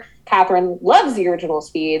either. Catherine loves the original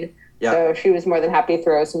Speed, so she was more than happy to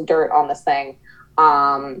throw some dirt on this thing.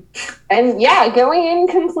 And going in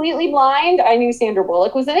completely blind, I knew Sandra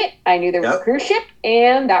Bullock was in it. I knew there was a cruise ship,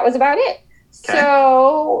 and that was about it. Okay.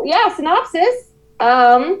 So, synopsis.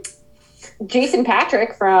 Jason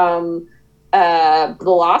Patric from The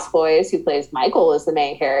Lost Boys, who plays Michael, is the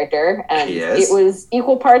main character. And it was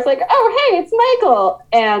equal parts like, oh, hey, it's Michael.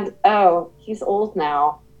 And, oh, he's old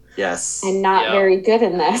now. Yes. And not very good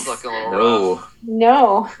in this. He's looking a little rough.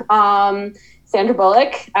 No. Sandra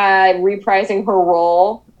Bullock, reprising her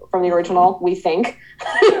role from the original, we think.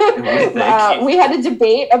 We had a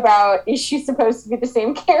debate about, is she supposed to be the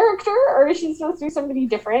same character or is she supposed to be somebody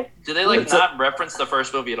different? Do they not reference the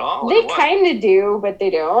first movie at all? They kind of do, but they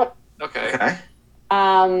don't. Okay.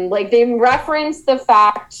 They reference the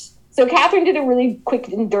fact So Catherine did a really quick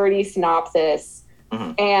and dirty synopsis.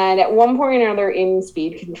 Mm-hmm. And at one point or another in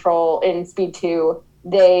Speed 2,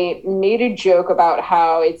 they made a joke about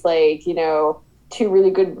how it's like, you know, two really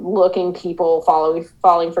good looking people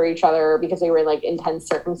falling for each other because they were in like intense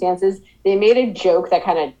circumstances. They made a joke that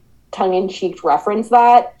kind of tongue in cheek referenced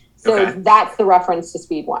that. So that's the reference to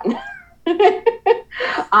Speed 1.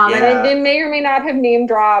 And they may or may not have name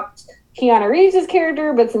dropped Keanu Reeves'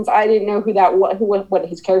 character, but since I didn't know what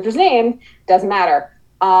his character's name, doesn't matter.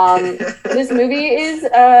 This movie is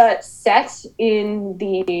set in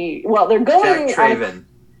they're going Jack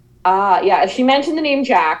Traven. She mentioned the name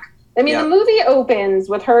Jack. I mean, the movie opens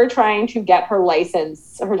with her trying to get her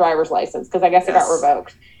driver's license, because I guess it got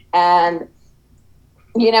revoked. And,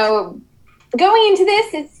 you know, going into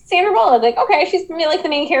this, it's Sandra Bullock. Like, okay, she's going to be like the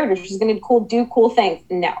main character. She's going to do cool things.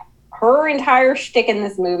 No. Her entire shtick in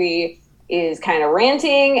this movie is kind of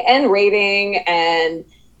ranting and raving and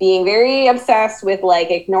being very obsessed with, like,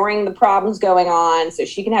 ignoring the problems going on so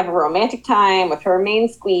she can have a romantic time with her main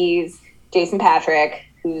squeeze, Jason Patric,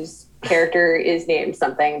 whose character is named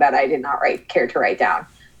something that I did not care to write down.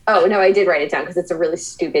 Oh, no, I did write it down because it's a really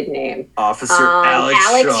stupid name. Officer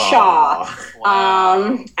Alex Shaw.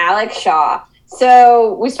 Wow. Alex Shaw.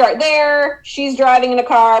 So we start there. She's driving in a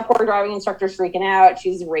car. Poor driving instructor's freaking out.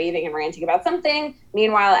 She's raving and ranting about something.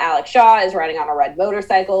 Meanwhile, Alex Shaw is riding on a red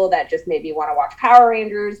motorcycle that just made me want to watch Power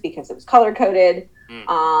Rangers because it was color-coded.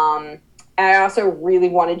 And I also really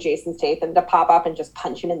wanted Jason Statham to pop up and just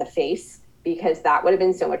punch him in the face because that would have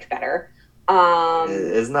been so much better.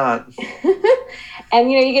 It's not.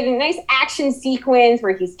 And, you know, you get a nice action sequence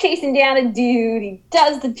where he's chasing down a dude. He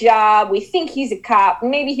does the job. We think he's a cop.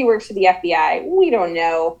 Maybe he works for the FBI. We don't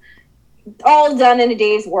know. All done in a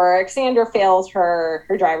day's work. Sandra fails her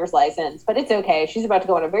driver's license, but it's okay. She's about to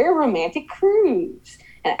go on a very romantic cruise.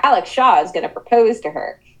 And Alex Shaw is going to propose to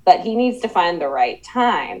her, but he needs to find the right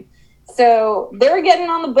time. So they're getting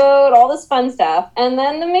on the boat, all this fun stuff. And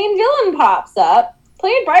then the main villain pops up,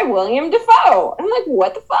 played by William Dafoe. I'm like,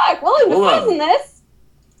 what the fuck? William Dafoe's in this?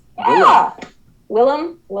 Yeah.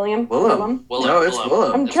 William. No, it's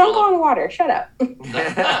Willem. I'm drunk on water. Shut up.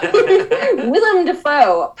 Willem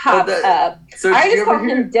Dafoe pops up. So I just call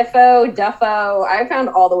him Duffo. I found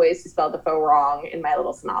all the ways to spell Dafoe wrong in my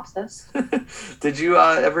little synopsis. Did you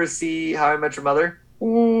ever see How I Met Your Mother?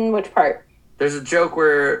 Which part? There's a joke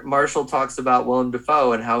where Marshall talks about Willem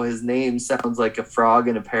Dafoe and how his name sounds like a frog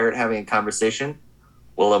and a parrot having a conversation.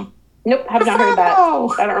 Willem. Nope, have not heard that.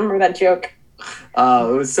 I don't remember that joke.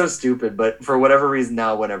 It was so stupid, but for whatever reason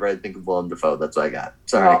now, whenever I think of Willem Dafoe, that's what I got.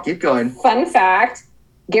 Sorry, keep going. Fun fact,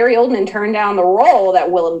 Gary Oldman turned down the role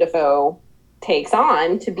that Willem Dafoe takes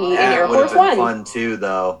on to be in Air Force One. Fun too,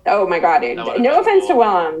 though. Oh my god, dude. No offense to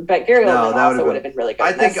Willem, but Gary Oldman also would have been really good.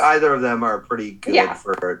 I think either of them are pretty good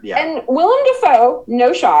And Willem Dafoe,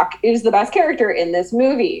 no shock, is the best character in this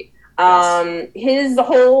movie. Yes. His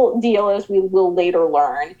whole deal, as we will later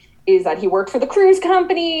learn, is that he worked for the cruise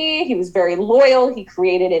company. He was very loyal. He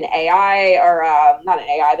created an AI, or not an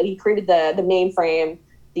AI, but he created the mainframe,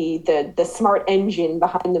 the smart engine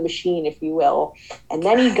behind the machine, if you will. And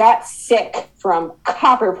then he got sick from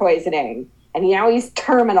copper poisoning, and now he's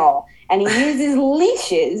terminal. And he uses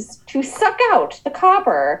leashes to suck out the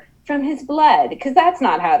copper from his blood, because that's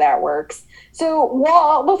not how that works.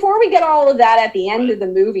 So before we get all of that at the end of the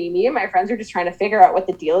movie, me and my friends are just trying to figure out what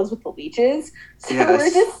the deal is with the leeches. So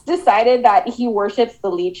we're just decided that he worships the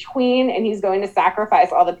leech queen, and he's going to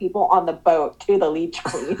sacrifice all the people on the boat to the leech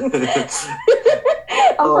queen.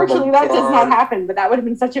 Unfortunately, that does not happen, but that would have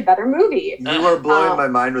been such a better movie. You are blowing my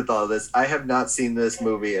mind with all this. I have not seen this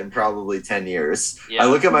movie in probably 10 years. Yeah. I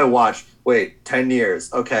look at my watch. Wait, 10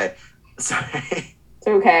 years. Okay. Sorry. It's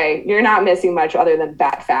okay. You're not missing much other than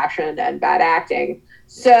bad fashion and bad acting.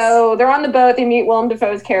 So they're on the boat. They meet Willem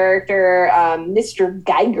Dafoe's character, Mr.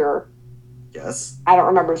 Geiger. Yes. I don't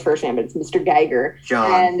remember his first name, but it's Mr. Geiger.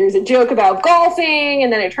 John. And there's a joke about golfing,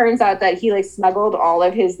 and then it turns out that he smuggled all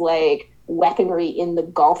of his weaponry in the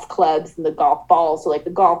golf clubs and the golf balls. So the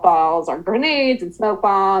golf balls are grenades and smoke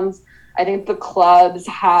bombs. I think the clubs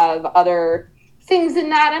have other things in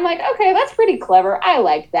that. I'm like, okay, that's pretty clever. I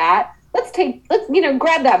like that. Let's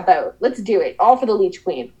grab that boat. Let's do it. All for the Leech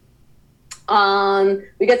Queen.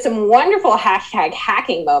 We get some wonderful hashtag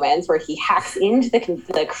hacking moments where he hacks into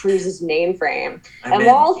the cruise's mainframe.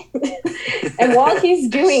 While he's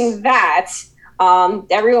doing that, all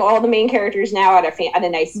the main characters now at a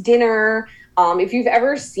nice dinner. If you've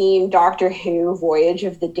ever seen Doctor Who, Voyage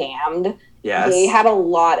of the Damned, yes, they had a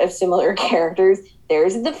lot of similar characters.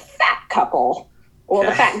 There's the fat couple. Well,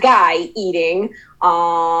 the fat guy eating.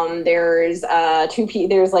 There's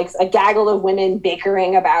there's like a gaggle of women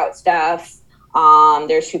bickering about stuff.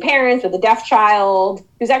 There's two parents with a deaf child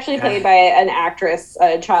who's actually played by an actress,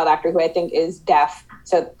 a child actor who I think is deaf.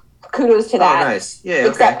 So kudos to that. Oh, nice. Yeah,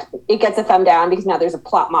 Except it gets a thumb down because now there's a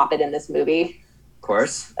plot moppet in this movie.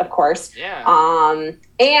 Of course. Yeah.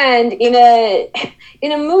 And in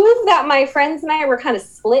a move that my friends and I were kind of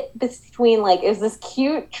split between, like, is this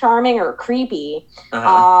cute, charming, or creepy?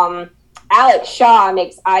 Alex Shaw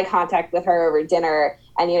makes eye contact with her over dinner,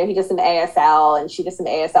 and he does some ASL, and she does some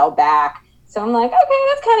ASL back. So I'm like, okay,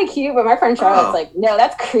 that's kind of cute. But my friend Charlotte's like, no,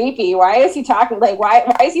 that's creepy. Why is he talking? Like, why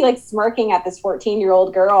is he like smirking at this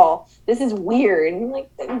 14-year-old girl? This is weird. And I'm like,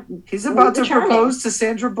 he's about to propose to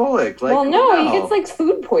Sandra Bullock. Like, well, no, he gets like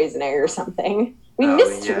food poisoning or something. We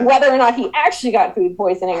missed whether or not he actually got food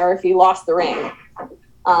poisoning or if he lost the ring.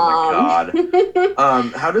 Oh my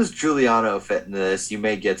God. How does Giuliano fit into this? You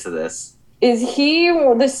may get to this. Is he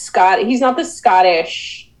the Scott? He's not the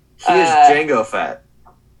Scottish. He is Django Fett.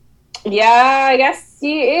 Yeah, I guess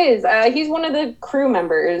he is. He's one of the crew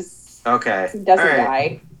members. Okay. He doesn't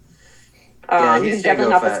die. He's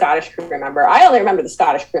definitely not Fett. the Scottish crew member. I only remember the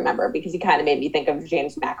Scottish crew member because he kind of made me think of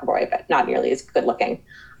James McAvoy, but not nearly as good looking.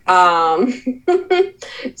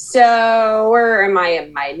 So where am I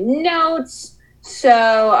in my notes?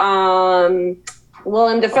 So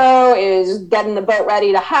Willem Dafoe is getting the boat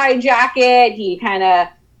ready to hijack it. He kind of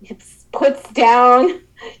puts down...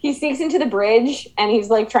 He sneaks into the bridge and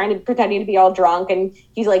he's like trying to pretending to be all drunk, and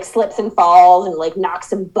he's like slips and falls and like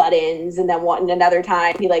knocks some buttons, and then another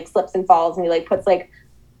time he like slips and falls and he like puts like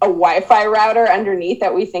a Wi-Fi router underneath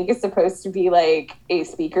that we think is supposed to be like a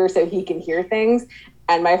speaker so he can hear things.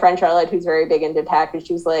 And my friend Charlotte, who's very big into tech, and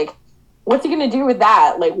she's like, what's he gonna do with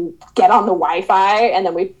that? Like, get on the Wi-Fi? And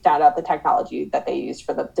then we found out the technology that they used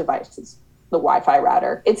for the devices. The Wi-Fi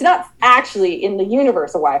router. It's not actually in the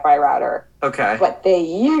universe a Wi-Fi router. Okay. But they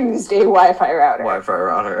used a Wi-Fi router. Wi-Fi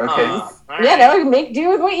router. Okay. Yeah, no, make do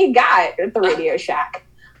with what you got at the Radio Shack.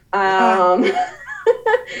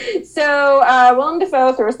 So Willem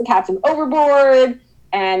Dafoe throws the captain overboard,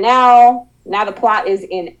 and now the plot is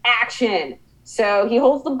in action. So he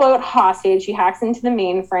holds the boat hostage. He hacks into the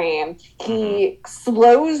mainframe. He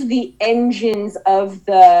slows the engines of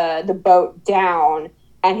the boat down,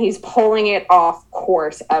 and he's pulling it off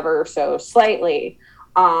course ever so slightly.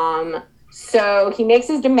 So he makes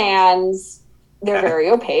his demands. They're very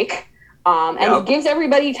opaque. And he gives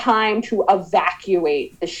everybody time to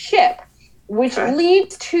evacuate the ship, which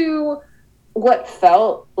leads to what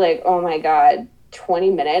felt like, oh my God,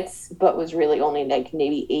 20 minutes, but was really only like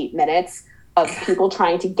maybe 8 minutes of people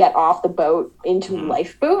trying to get off the boat into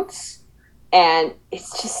lifeboats. And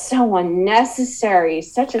it's just so unnecessary.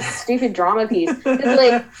 Such a stupid drama piece. It's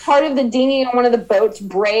like part of the dinghy on one of the boats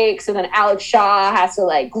breaks, and then Alex Shaw has to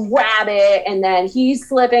like grab it, and then he's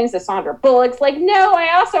slipping. So Sandra Bullock's like, no,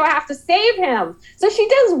 I also have to save him. So she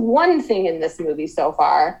does one thing in this movie so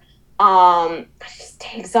far. But it just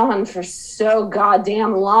takes on for so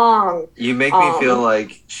goddamn long. You make me feel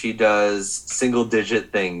like she does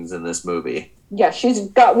single-digit things in this movie. Yeah, she's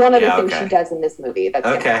got one of the things she does in this movie that's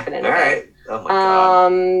going to happen in a right. Oh my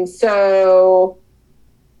God. So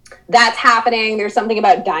that's happening. There's something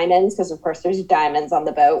about diamonds, because of course there's diamonds on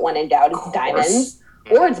the boat. When in doubt, it's diamonds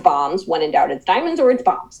or it's bombs. When in doubt, it's diamonds or it's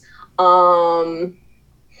bombs.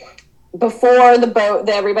 Before the boat,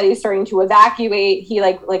 everybody's starting to evacuate. He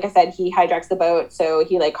like I said, he hijacks the boat, so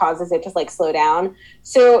he like causes it to like slow down.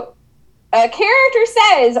 So a character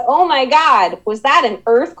says, oh my God, was that an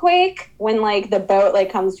earthquake? When like the boat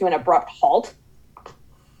like comes to an abrupt halt.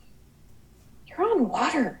 You're on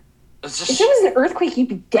water. If it was an earthquake, you'd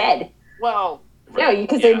be dead. Well, no,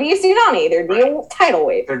 because there'd be a tsunami. There'd be a tidal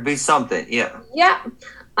wave. There'd be something, yeah. Yeah.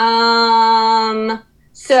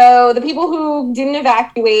 So the people who didn't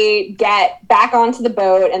evacuate get back onto the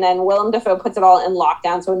boat, and then Willem Dafoe puts it all in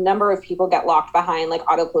lockdown. So a number of people get locked behind like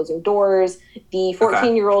auto-closing doors. The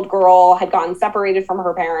 14-year-old girl had gotten separated from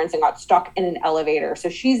her parents and got stuck in an elevator. So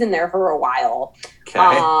she's in there for a while.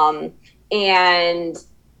 Okay. And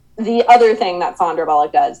the other thing that Sandra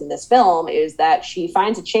Bullock does in this film is that she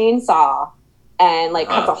finds a chainsaw and like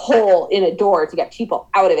cuts a hole in a door to get people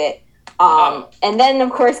out of it. And then,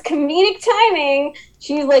 of course, comedic timing,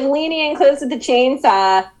 she's like leaning in close with the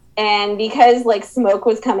chainsaw, and because like smoke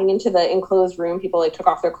was coming into the enclosed room, people like took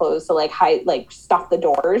off their clothes to like hide, like stuff the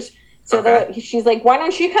doors. So she's like, why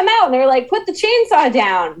don't you come out? And they're like, put the chainsaw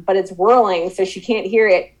down, but it's whirling, so she can't hear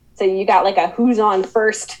it. So you got like a who's on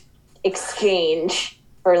first exchange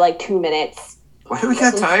for like 2 minutes. Why do we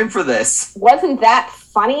got time for this? Wasn't that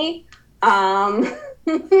funny?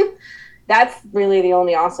 That's really the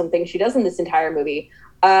only awesome thing she does in this entire movie.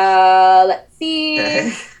 Let's see.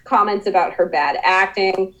 Okay. Comments about her bad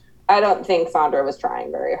acting. I don't think Sandra was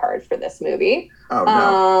trying very hard for this movie.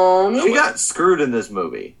 Oh no. She got screwed in this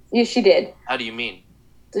movie. Yeah, she did. How do you mean?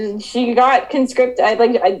 She got conscripted.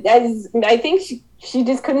 I think she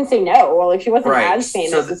just couldn't say no. Well, like she wasn't as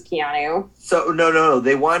famous as Keanu. So no.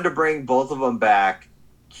 They wanted to bring both of them back.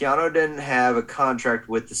 Keanu didn't have a contract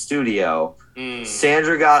with the studio.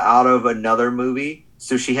 Sandra got out of another movie,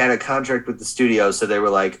 so she had a contract with the studio. So they were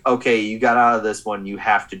like, "Okay, you got out of this one. You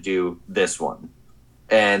have to do this one."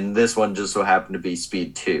 And this one just so happened to be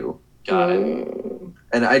Speed 2. Got it.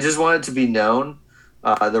 And I just want it to be known,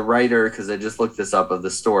 the writer, because I just looked this up of the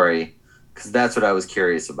story, because that's what I was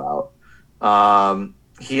curious about.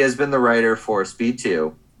 He has been the writer for Speed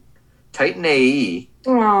 2, Titan AE.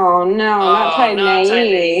 Oh, no, not Titan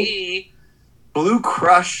AE. Blue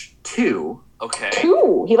Crush 2. Okay.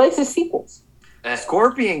 2. He likes his sequels.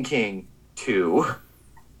 Scorpion King 2.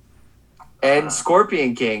 And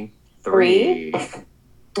Scorpion King 3.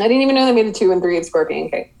 I didn't even know they made a 2 and 3 of Scorpion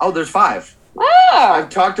King. Oh, there's 5. Oh! I've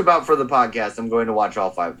talked about for the podcast. I'm going to watch all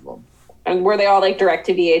 5 of them. And were they all like direct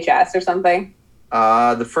to VHS or something?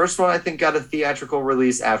 The first one I think got a theatrical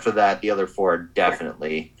release. After that, the other 4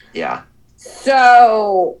 definitely. Yeah.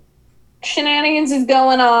 So shenanigans is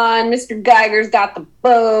going on. Mr. Geiger's got the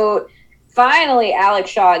boat. Finally, Alex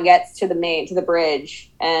Shaw gets to the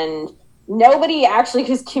bridge, and nobody actually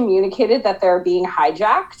has communicated that they're being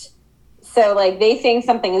hijacked. So, like, they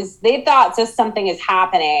thought just something is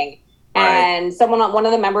happening. Right. And one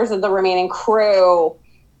of the members of the remaining crew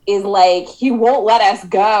is like, he won't let us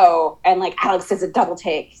go. And, like, Alex does a double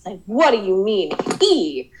take. He's like, what do you mean,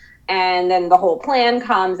 he? And then the whole plan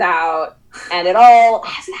comes out. And it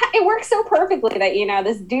works so perfectly that,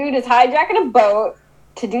 this dude is hijacking a boat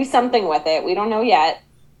to do something with it. We don't know yet.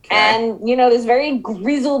 Okay. And, this very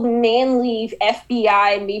grizzled, manly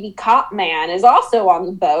FBI, maybe cop man is also on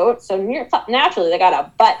the boat. So naturally, they got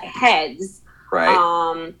to butt heads.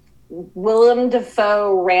 Right. Willem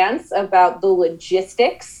Dafoe rants about the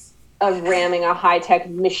logistics of ramming a high-tech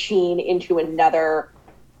machine into another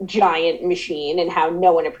giant machine and how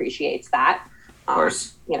no one appreciates that. Of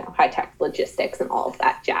course. High-tech logistics and all of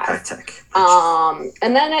that jazz. High-tech.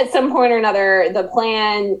 And then at some point or another, the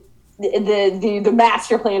plan... The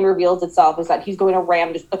master plan reveals itself is that he's going to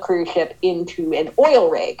ram the cruise ship into an oil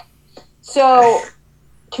rig. So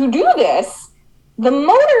to do this, the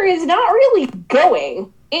motor is not really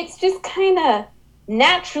going. It's just kind of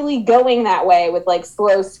naturally going that way with like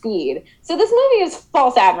slow speed. So this movie is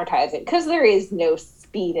false advertising because there is no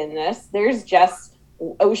speed in this. There's just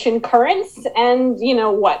ocean currents and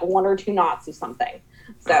 1 or 2 knots or something.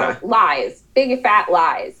 So lies, big fat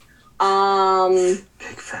lies.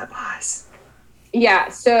 Big fat lies. Yeah,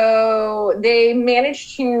 so they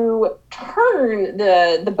managed to turn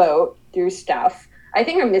the boat through stuff. I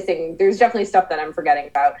think there's definitely stuff that I'm forgetting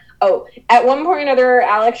about. Oh, at one point or another,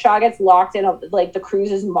 Alex Shaw gets locked in like the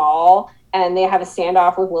cruise's mall, and they have a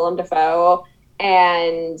standoff with Willem Dafoe,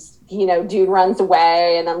 and dude runs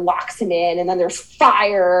away and then locks him in, and then there's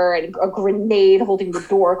fire and a grenade holding the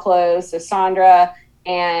door closed. So Sandra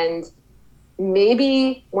and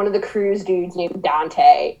maybe one of the cruise dudes named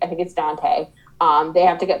Dante, I think it's Dante, they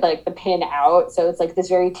have to get like the pin out. So it's like this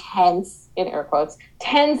very tense, in air quotes,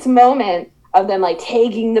 tense moment of them like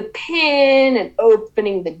taking the pin and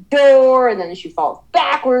opening the door, and then she falls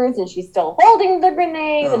backwards and she's still holding the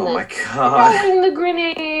grenade and then holding the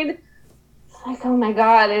grenade. Like, oh my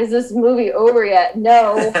God, is this movie over yet?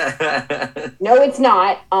 No. No, it's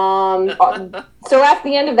not. So at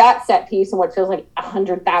the end of that set piece, in what feels like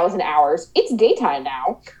 100,000 hours, it's daytime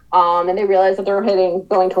now. And they realize that they're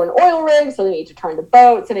going to an oil rig, so they need to turn the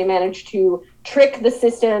boat. So they manage to trick the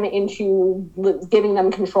system into giving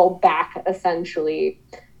them control back, essentially.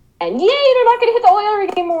 And yay, they're not going to hit the oil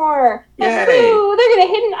rig anymore. They're going to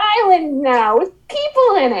hit an island now with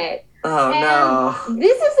people in it. Oh, and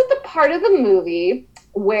this is at the part of the movie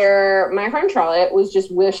where my friend Charlotte was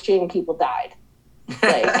just wishing people died.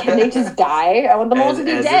 Like, can they just die? I want them all to be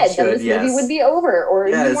dead. Then this movie would be over, or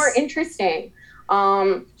it'd be more interesting.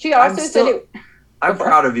 She also said I'm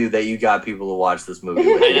proud of you that you got people to watch this movie.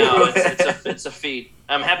 I know, it's a feat.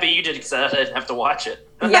 I'm happy you did because I didn't have to watch it.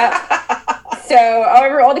 Yeah. So,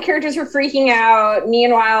 however, all the characters were freaking out.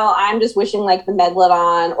 Meanwhile, I'm just wishing like the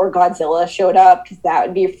Megalodon or Godzilla showed up because that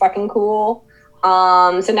would be fucking cool.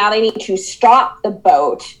 So now they need to stop the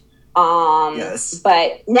boat. Yes.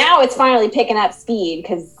 But now it's finally picking up speed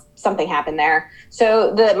because something happened there.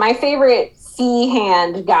 So my favorite sea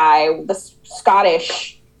hand guy, the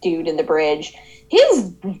Scottish dude in the bridge,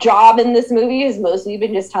 his job in this movie has mostly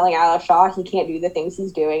been just telling Alex Shaw he can't do the things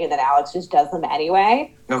he's doing, and then Alex just does them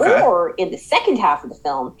anyway. Okay. Or in the second half of the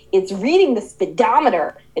film, it's reading the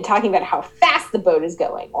speedometer and talking about how fast the boat is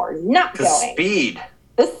going or not going.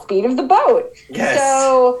 The speed of the boat. Yes.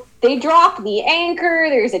 So they drop the anchor.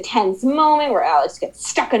 There's a tense moment where Alex gets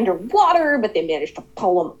stuck underwater, but they manage to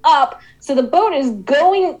pull him up. So the boat is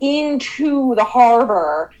going into the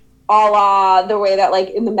harbor, a la the way that,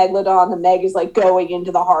 like, in the Megalodon, the Meg is, like, going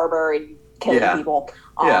into the harbor and killing people.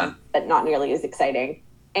 But not nearly as exciting.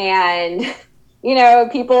 And, you know,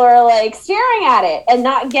 people are, like, staring at it and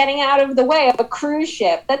not getting out of the way of a cruise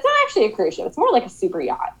ship. That's not actually a cruise ship. It's more like a super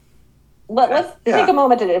yacht. But let's take a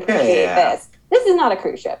moment to appreciate this. This is not a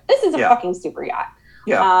cruise ship. This is a fucking super yacht.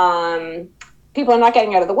 Yeah. People are not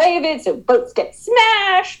getting out of the way of it, so boats get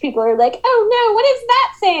smashed. People are like, oh no, what is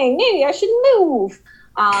that thing? Maybe I should move.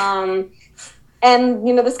 And,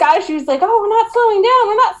 you know, the Scottish dude's like, oh, we're not slowing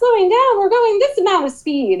down. We're going this amount of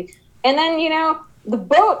speed. And then, you know, the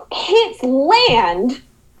boat hits land,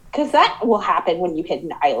 because that will happen when you hit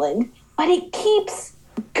an island, but it keeps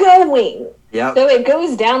going. Yeah. So it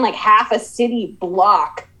goes down like half a city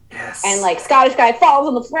block. Yes. And, like, Scottish guy falls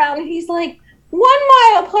on the ground and he's like, 1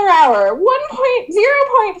 mile per hour,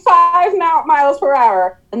 0.5 miles per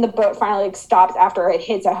hour. And the boat finally, like, stops after it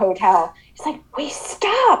hits a hotel. It's like, we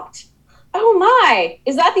stopped. Oh my.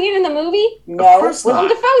 Is that the end of the movie? No. Willem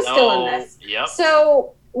Dafoe's still in this. Yep.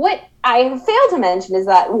 So what I have failed to mention is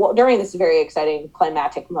that during this very exciting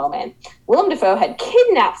climactic moment, Willem Dafoe had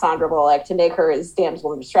kidnapped Sandra Bullock to make her his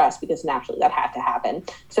damsel in distress, because naturally that had to happen.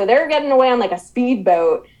 So they're getting away on, like, a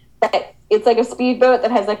speedboat, but it's like a speedboat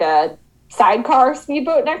that has, like, a sidecar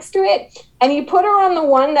speedboat next to it. And he put her on the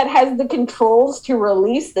one that has the controls to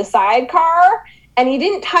release the sidecar, and he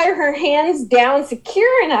didn't tie her hands down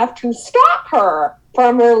secure enough to stop her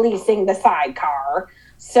from releasing the sidecar.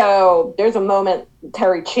 So there's a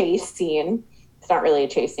momentary chase scene. It's not really a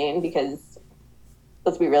chase scene because,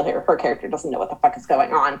 let's be real here, her character doesn't know what the fuck is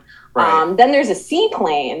going on. Right. Then there's a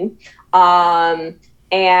seaplane.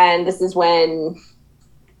 And this is when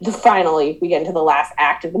finally we get into the last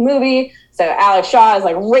act of the movie. So Alex Shaw is,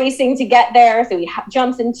 like, racing to get there. So he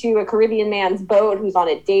jumps into a Caribbean man's boat who's on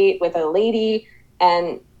a date with a lady.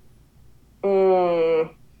 And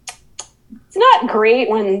it's not great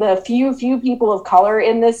when the few people of color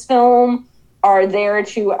in this film are there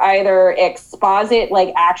to either exposit,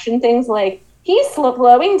 like, action things like, he's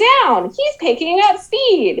slowing down, he's picking up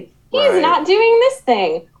speed, he's not doing this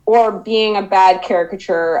thing, or being a bad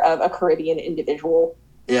caricature of a Caribbean individual.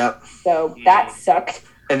 Yeah. So that sucked.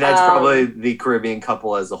 And that's probably the Caribbean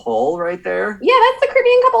couple as a whole right there. Yeah, that's the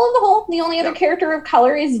Caribbean couple as a whole. The only other character of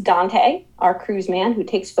color is Dante, our cruise man who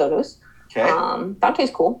takes photos. Okay.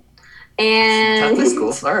 Dante's cool. And Dante's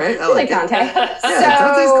cool. All right. I like Dante. Yeah, so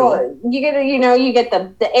Dante's cool. You get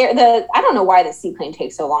the air. I don't know why the seaplane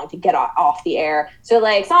takes so long to get off the air. So,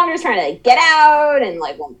 like, Sandra's trying to, like, get out and,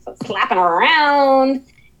 like, slapping her around.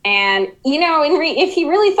 And, you know, if he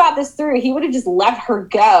really thought this through, he would have just let her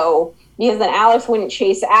go, because then Alex wouldn't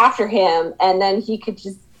chase after him, and then he could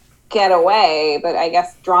just get away. But I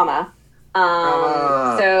guess drama.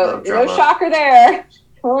 So no shocker there.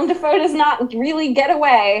 Willem Dafoe does not really get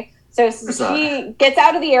away. So she gets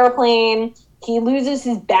out of the airplane. He loses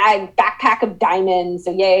his backpack of diamonds.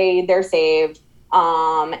 So yay, they're saved.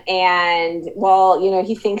 And while, you know,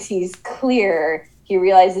 he thinks he's clear, he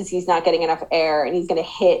realizes he's not getting enough air, and he's going to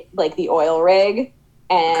hit, like, the oil rig.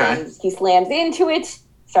 And he slams into it,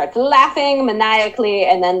 starts laughing maniacally,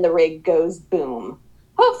 and then the rig goes boom.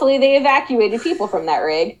 Hopefully they evacuated people from that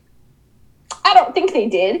rig. I don't think they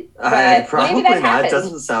did. But probably maybe not. It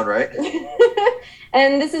doesn't sound right.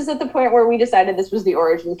 And this is at the point where we decided this was the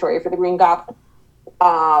origin story for the Green Goblin.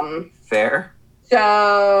 Fair.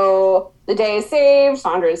 So the day is saved.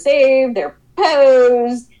 Sandra is saved. They're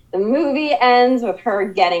posed. The movie ends with her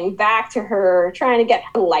getting back to her, trying to get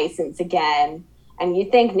her license again. And you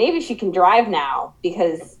think maybe she can drive now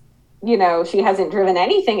because, you know, she hasn't driven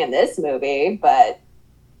anything in this movie, but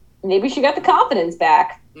maybe she got the confidence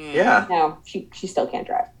back. Yeah. No, she still can't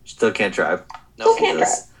drive. Still can't drive. Still can't drive.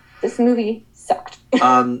 This movie sucked.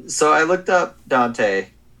 So I looked up Dante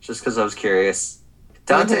just because I was curious.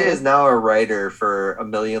 Dante is now a writer for A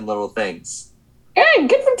Million Little Things. Good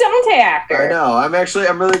for Dante, actor. I know. I'm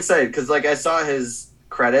really excited because, like, I saw his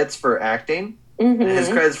credits for acting. And his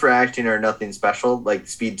credits for acting are nothing special. Like,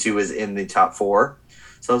 Speed 2 is in the top 4.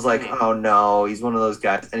 So I was like, oh no, he's one of those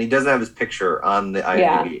guys. And he doesn't have his picture on the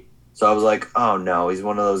IMDb. So I was like, oh no, he's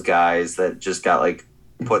one of those guys that just got, like,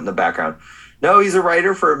 put in the background. No, he's a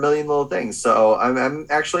writer for A Million Little Things, so I'm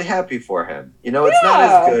actually happy for him. You know, it's not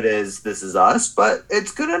as good as This Is Us, but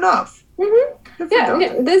it's good enough. Mm-hmm.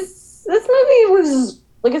 Yeah, this movie was,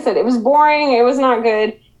 like I said, it was boring. It was not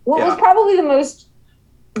good. What was probably the most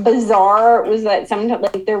bizarre was that sometimes,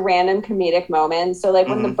 like, they're random comedic moments. So, like,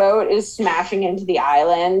 when the boat is smashing into the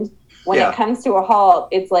island, when it comes to a halt,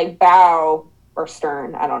 it's like bow or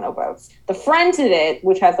stern. I don't know boats. The front of it,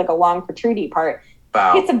 which has like a long protrudy part,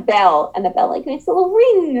 hits a bell, and the bell like makes a little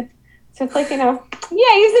ring. So it's like, you know,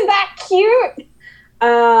 yeah, isn't that cute?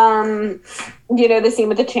 You know, the scene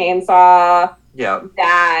with the chainsaw. Yeah.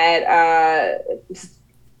 That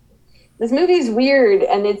this movie's weird,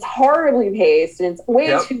 and it's horribly paced, and it's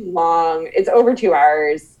way too long. It's over 2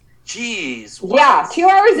 hours. Jeez. What? Yeah, 2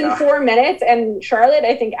 hours and 4 minutes, and Charlotte,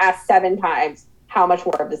 I think, asked 7 times how much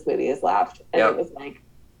more of this movie is left. And it was like,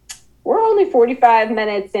 we're only 45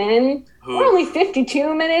 minutes in. We're only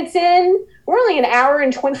 52 minutes in. We're only an hour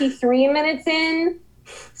and 23 minutes in.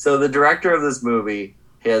 So the director of this movie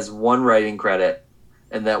has one writing credit,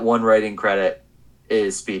 and that one writing credit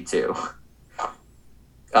is Speed 2.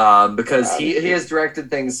 Because he has directed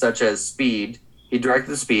things such as Speed. He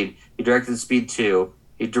directed Speed. He directed Speed 2.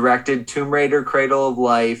 He directed Tomb Raider, Cradle of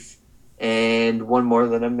Life, and one more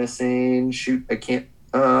that I'm missing. Shoot, I can't.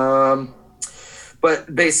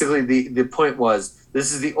 But basically, the point was,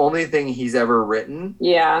 this is the only thing he's ever written.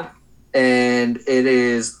 Yeah. And it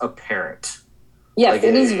is apparent. Yes, like,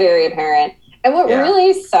 it is very apparent. And what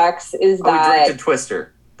really sucks is that... we directed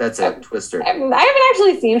Twister. That's it, Twister. I haven't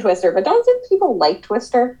actually seen Twister, but don't think people like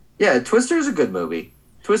Twister? Yeah, Twister is a good movie.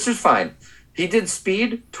 Twister's fine. He did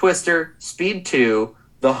Speed, Twister, Speed 2,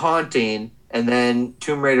 The Haunting, and then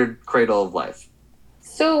Tomb Raider, Cradle of Life.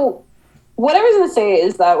 So... what I was going to say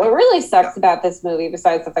is that what really sucks about this movie,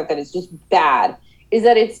 besides the fact that it's just bad, is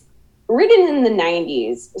that it's written in the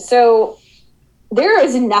 90s. So there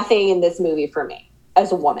is nothing in this movie for me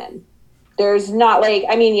as a woman. There's not like,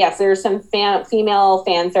 I mean, yes, there's some female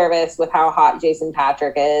fan service with how hot Jason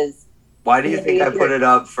Patric is. Why do you think I put it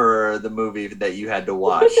up for the movie that you had to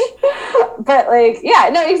watch? But like, yeah,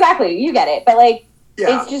 no, exactly. You get it. But like,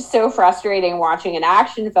 it's just so frustrating watching an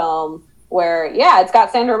action film where, it's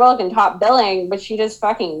got Sandra Bullock in top billing, but she does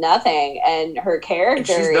fucking nothing. And her character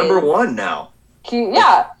she's number one now.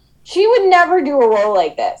 She would never do a role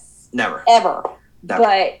like this. Never. Ever. Never.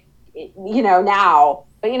 But, you know, now.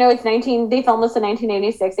 But, you know, they filmed this in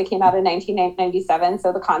 1986. It came out in 1997.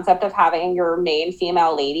 So the concept of having your main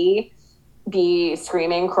female lady be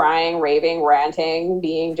screaming, crying, raving, ranting,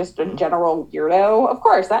 being just a general weirdo, of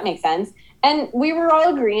course, that makes sense. And we were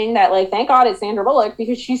all agreeing that, like, thank God it's Sandra Bullock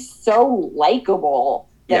because she's so likable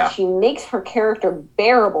that she makes her character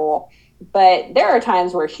bearable. But there are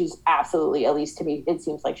times where she's absolutely, at least to me, it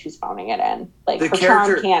seems like she's phoning it in. Like, her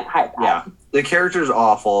charm can't hide that. Yeah, the character's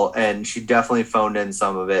awful, and she definitely phoned in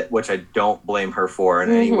some of it, which I don't blame her for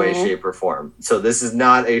in any way, shape, or form. So this is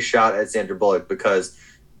not a shot at Sandra Bullock because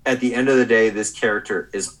at the end of the day, this character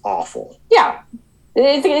is awful. Yeah.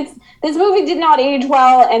 This movie did not age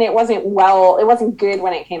well, and it wasn't good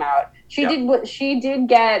when it came out. She did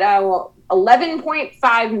get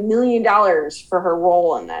 $11.5 million for her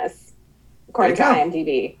role in this, according to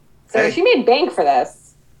IMDb. So she made bank for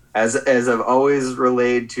this. As I've always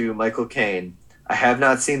relayed to Michael Caine, I have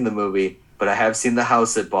not seen the movie, but I have seen the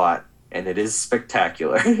house it bought, and it is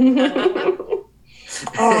spectacular.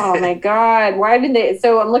 Oh my God. Why did they?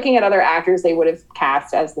 So I'm looking at other actors they would have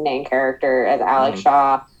cast as the main character, as Alex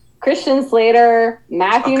Shaw. Christian Slater,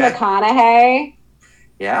 Matthew McConaughey.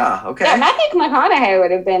 Yeah, okay. Yeah, Matthew McConaughey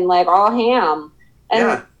would have been like all ham.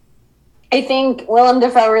 And I think Willem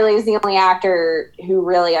Dafoe really is the only actor who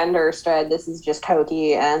really understood this is just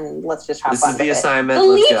hokey and let's just have fun with it. This is the assignment. The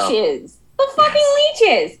leeches. The fucking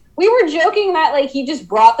leeches. We were joking that like he just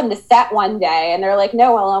brought them to set one day and they're like,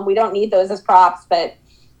 no, Willem, we don't need those as props, but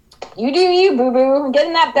you do you, boo-boo. Get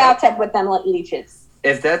in that bathtub with them leeches.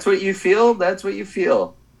 If that's what you feel, that's what you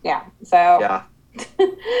feel. Yeah. So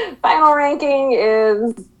final ranking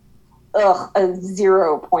is a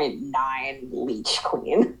 0.9 leech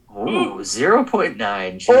queen. Ooh,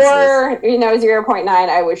 0.9. Jesus. Or, 0.9,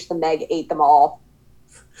 I wish the Meg ate them all.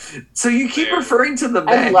 So you keep referring to the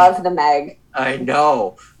Meg. I love the Meg. I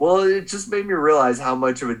know. Well, it just made me realize how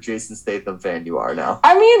much of a Jason Statham fan you are now.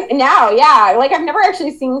 I mean, now, yeah. Like, I've never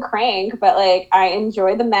actually seen Crank, but, like, I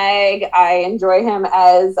enjoy the Meg. I enjoy him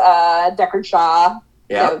as Deckard Shaw.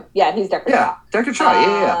 Yeah. So, yeah, he's Deckard Shaw. Yeah, Deckard Shaw,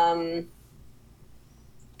 yeah.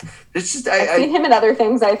 It's just... I've seen him in other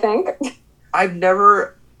things, I think. I've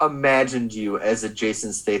never imagined you as a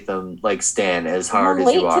Jason Statham stan as hard as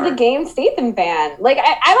relate you are. to the game Statham fan. I don't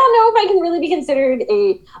know if I can really be considered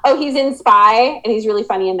he's in Spy and he's really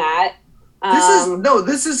funny in that.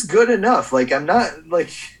 This is good enough. I'm not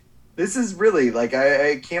this is really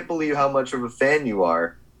I can't believe how much of a fan you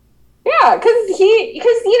are. Yeah, because he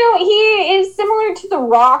is similar to The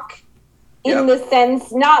Rock in the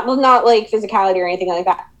sense, not like physicality or anything like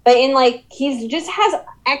that, but in he just has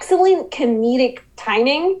excellent comedic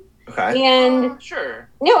timing. Okay. And sure.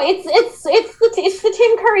 No, it's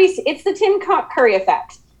the Tim Curry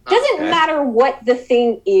effect. Doesn't matter what the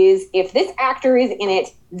thing is, if this actor is in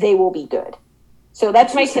it, they will be good. So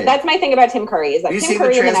that's my thing about Tim Curry is that Have you Tim seen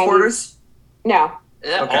Curry The Transporters? No.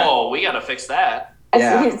 Okay. Oh, we gotta fix that.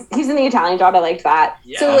 Yeah. He's in The Italian Job. I liked that.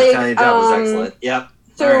 Yeah. So Italian Job was excellent. Yep.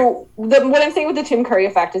 So what I'm saying with the Tim Curry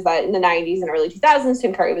effect is that in the 90s and early 2000s,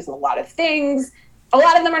 Tim Curry was in a lot of things. A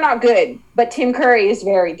lot of them are not good, but Tim Curry is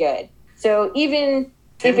very good. So even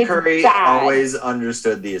Tim if it's Curry bad, always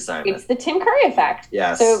understood the assignment. it's the Tim Curry effect.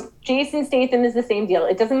 Yes. So Jason Statham is the same deal.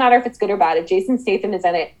 It doesn't matter if it's good or bad. If Jason Statham is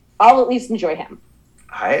in it, I'll at least enjoy him.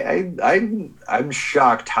 I'm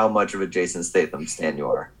shocked how much of a Jason Statham stan you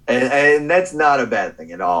are, and that's not a bad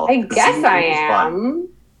thing at all. I guess I am.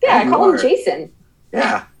 Yeah, I call him Jason.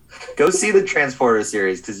 Yeah, go see the Transporter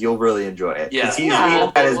series because you'll really enjoy it. Yeah, he's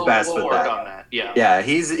at his best we'll with work that. on that. Yeah, yeah,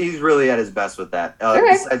 he's really at his best with that.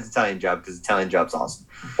 Besides Italian Job, because Italian Job's awesome.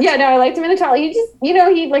 Yeah, no, I liked him in Italian. He just,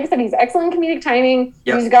 he like I said, he's excellent comedic timing.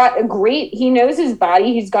 Yep. He knows his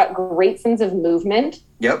body. He's got great sense of movement.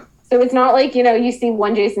 Yep. So it's not like, you see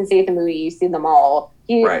one Jason Statham movie, you see them all.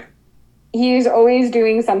 Right. He's always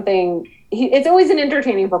doing something. It's always an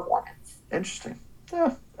entertaining performance. Interesting.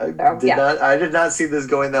 Yeah. I did not see this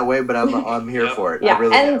going that way, but I'm here for it. Yeah, I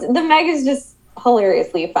really am. The Meg is just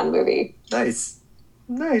hilariously a fun movie. Nice.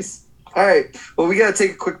 All right. Well, we got to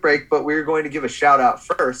take a quick break, but we're going to give a shout out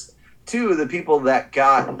first to the people that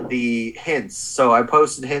got the hints. So I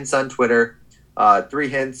posted hints on Twitter, 3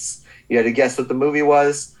 hints. You had to guess what the movie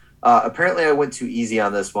was. Apparently, I went too easy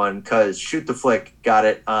on this one because Shoot the Flick got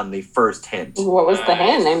it on the first hint. What was the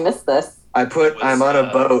hint? I missed this. I put I'm on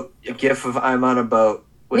a boat, a gif of I'm on a boat.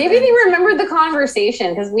 Maybe they remembered the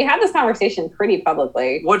conversation because we had this conversation pretty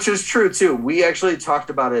publicly. Which is true, too. We actually talked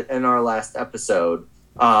about it in our last episode.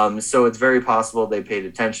 So it's very possible they paid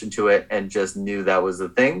attention to it and just knew that was the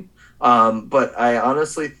thing. But I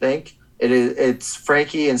honestly think it's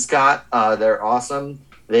Frankie and Scott. They're awesome.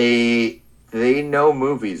 They know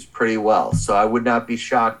movies pretty well. So I would not be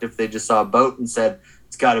shocked if they just saw a boat and said,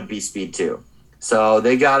 it's got to be Speed 2. So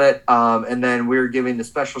they got it. And then we're giving a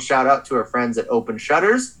special shout out to our friends at Open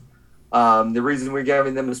Shutters. The reason we're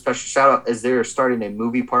giving them a special shout out is they're starting a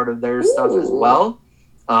movie part of their stuff as well.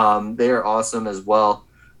 They are awesome as well.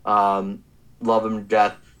 Love them to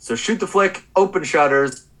death. So Shoot the Flick, Open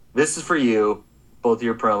Shutters. This is for you. Both of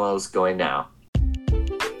your promos going now.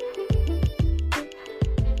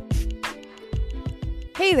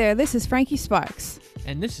 Hey there, this is Frankie Sparks.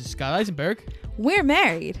 And this is Scott Eisenberg. We're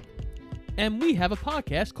married. And we have a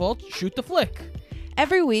podcast called Shoot the Flick.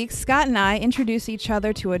 Every week, Scott and I introduce each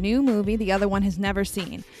other to a new movie the other one has never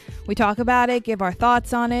seen. We talk about it, give our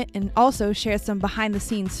thoughts on it, and also share some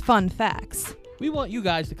behind-the-scenes fun facts. We want you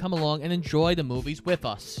guys to come along and enjoy the movies with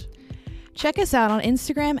us. Check us out on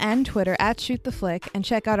Instagram and Twitter at Shoot the Flick, and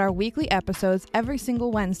check out our weekly episodes every single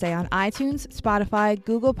Wednesday on iTunes, Spotify,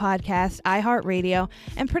 Google Podcasts, iHeartRadio,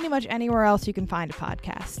 and pretty much anywhere else you can find a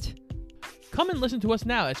podcast. Come and listen to us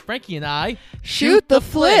now as Frankie and I Shoot the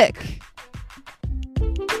Flick!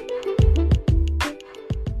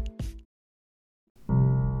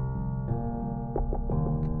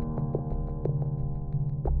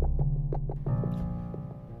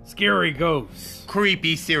 Scary ghosts.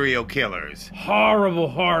 Creepy serial killers. Horrible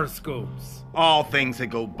horoscopes. All things that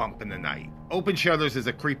go bump in the night. Open Shutters is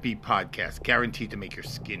a creepy podcast guaranteed to make your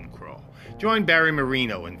skin crawl. Join Barry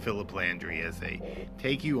Marino and Philip Landry as they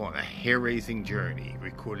take you on a hair-raising journey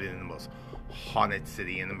recorded in the most haunted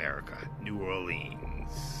city in America, New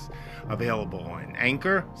Orleans. Available on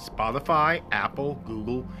Anchor, Spotify, Apple,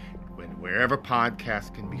 Google, and wherever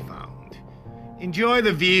podcasts can be found. Enjoy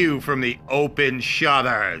the view from the Open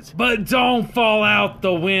Shutters. But don't fall out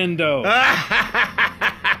the window. That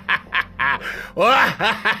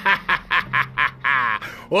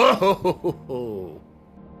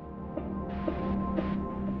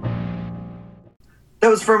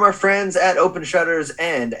was from our friends at Open Shutters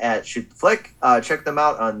and at Shoot the Flick. Check them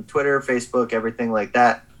out on Twitter, Facebook, everything like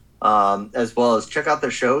that. As well as check out their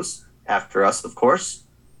shows after us, of course.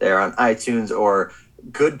 They're on iTunes or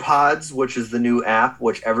Good Pods, which is the new app,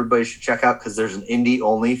 which everybody should check out because there's an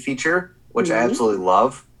indie-only feature, which I absolutely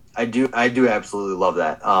love. I do absolutely love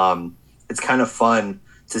that. It's kind of fun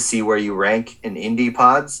to see where you rank in indie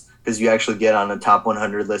pods because you actually get on a top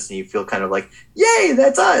 100 list and you feel kind of like, yay,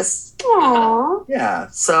 that's us. Aww. Yeah,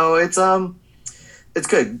 so it's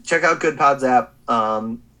good. Check out Good Pods app.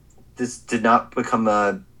 This did not become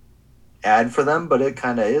a ad for them, but it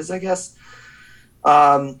kind of is, I guess.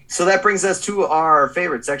 So that brings us to our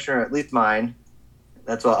favorite section, or at least mine.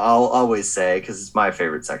 That's what I'll always say because it's my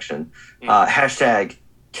favorite section. Hashtag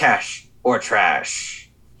cash or trash.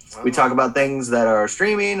 We talk about things that are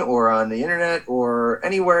streaming or on the internet or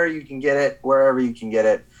anywhere you can get it, wherever you can get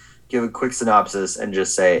it. Give a quick synopsis and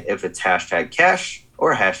just say if it's hashtag cash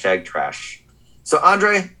or hashtag trash. So,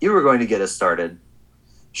 Andre, you were going to get us started.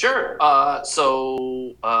 Sure.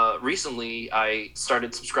 So recently I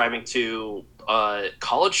started subscribing to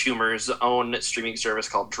College Humor's own streaming service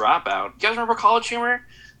called Dropout. You guys remember College Humor?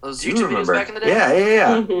 Those YouTube videos back in the day?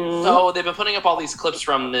 Yeah. Mhm. So they've been putting up all these clips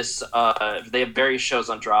from this. They have various shows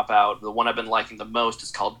on Dropout. The one I've been liking the most is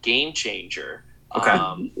called Game Changer.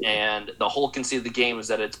 Okay. And the whole conceit of the game is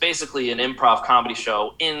that it's basically an improv comedy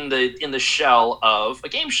show in the shell of a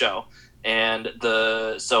game show. And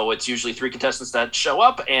so it's usually 3 contestants that show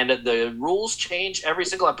up, and the rules change every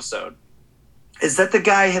single episode. Is that the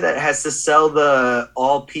guy that has to sell the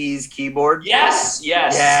all P's keyboard? Yes. Oh,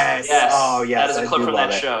 yes. That is a clip from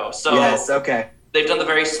that show. So yes, okay. they've done the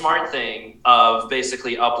very smart thing of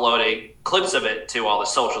basically uploading clips of it to all the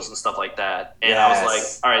socials and stuff like that. And I was like,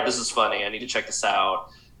 all right, this is funny. I need to check this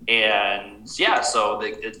out. And yeah, so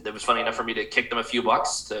it was funny enough for me to kick them a few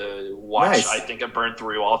bucks to watch. Nice. I think I burned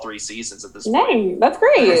through all 3 seasons at this point. Nice. That's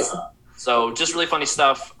great. So just really funny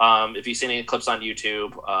stuff. If you've seen any clips on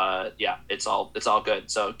YouTube, yeah, it's all good.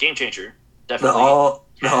 So Game Changer, The definitely.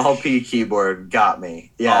 all P keyboard got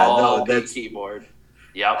me. Yeah, all that's keyboard.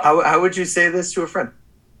 Yep. how would you say this to a friend?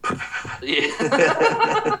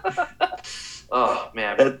 Yeah. Oh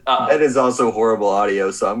man, that is also horrible audio,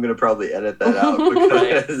 so I'm gonna probably edit that out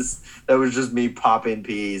because that was just me popping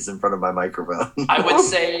peas in front of my microphone. I would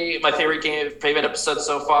say my favorite episode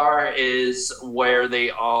so far is where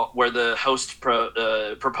the host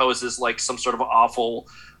proposes like some sort of awful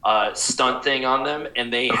stunt thing on them,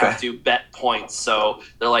 and they have to bet points. So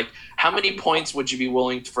they're like, how many points would you be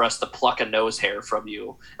willing for us to pluck a nose hair from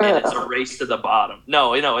you? And it's a race to the bottom.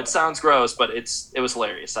 No, it sounds gross, but it was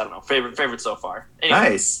hilarious. I don't know. Favorite so far. Anyway,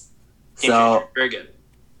 Nice. Game Changer. Very good.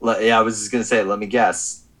 Yeah, I was just going to say, let me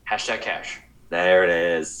guess. Hashtag cash. There it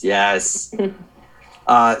is. Yes.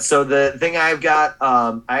 So the thing I've got,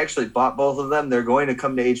 I actually bought both of them. They're going to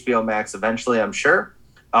come to HBO Max eventually, I'm sure.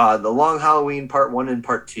 The Long Halloween Part 1 and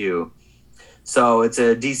Part 2. So it's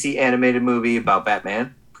a DC animated movie about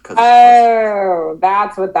Batman. Oh,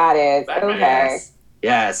 that's what that is. Batman. Okay.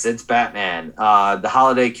 Yes, it's Batman. The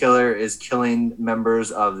Holiday Killer is killing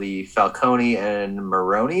members of the Falcone and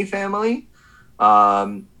Maroni family.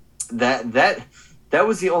 That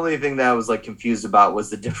was the only thing that I was like confused about was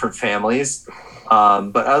the different families.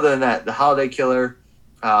 But other than that, the Holiday Killer,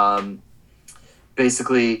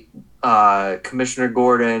 basically Commissioner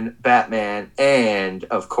Gordon, Batman, and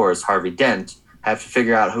of course Harvey Dent have to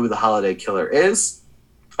figure out who the Holiday Killer is.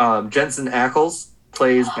 Jensen Ackles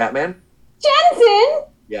plays Batman. Jensen?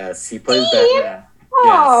 Yes, he plays Dean? Batman.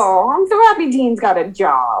 Oh, I'm so happy Dean's got a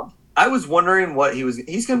job. I was wondering what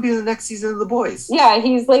he's going to be in the next season of The Boys. Yeah,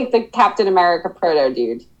 he's like the Captain America proto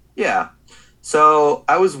dude. Yeah. So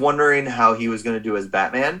I was wondering how he was going to do as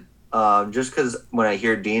Batman. Just because when I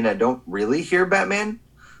hear Dean, I don't really hear Batman.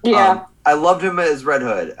 Yeah. I loved him as Red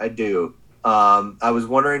Hood. I do. I was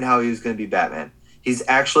wondering how he was going to be Batman. He's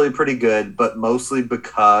actually pretty good, but mostly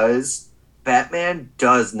because Batman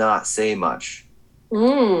does not say much.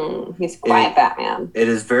 He's quiet Batman. It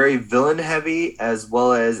is very villain heavy, as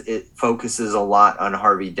well as it focuses a lot on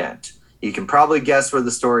Harvey Dent. You can probably guess where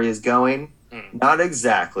the story is going. Not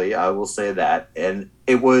exactly, I will say that. And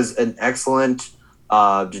it was an excellent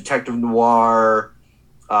detective noir.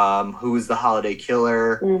 Who is the Holiday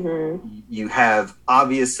Killer? Mm-hmm. You have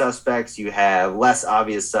obvious suspects. You have less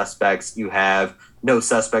obvious suspects. You have no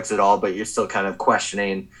suspects at all, but you're still kind of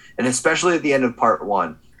questioning. And especially at the end of Part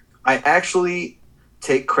 1, I actually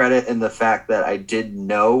take credit in the fact that I did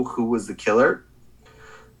know who was the killer.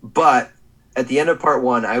 But at the end of Part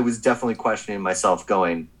 1, I was definitely questioning myself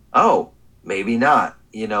going, oh, maybe not,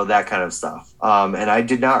 that kind of stuff. And I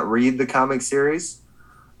did not read the comic series.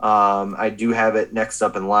 I do have it next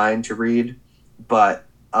up in line to read, but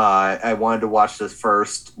I wanted to watch this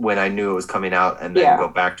first when I knew it was coming out and then go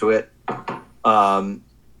back to it.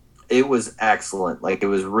 It was excellent. Like, it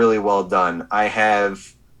was really well done. I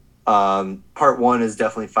have Part 1 is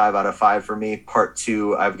definitely 5 out of 5 for me. Part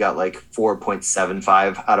 2, I've got like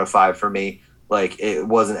 4.75 out of 5 for me. Like, it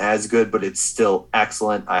wasn't as good, but it's still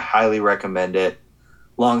excellent. I highly recommend it.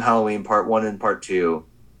 Long Halloween Part 1 and Part 2,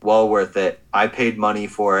 well worth it. I paid money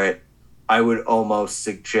for it. I would almost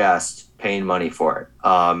suggest paying money for it.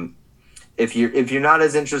 If you're not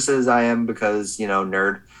as interested as I am, because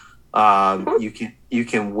nerd, you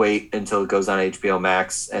can wait until it goes on HBO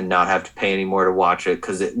Max and not have to pay any more to watch it,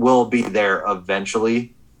 because it will be there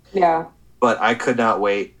eventually. Yeah. But I could not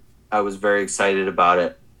wait. I was very excited about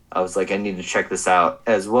it. I was like, I need to check this out.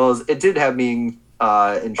 As well as it did have me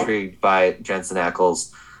intrigued by Jensen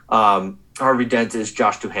Ackles. Harvey Dent is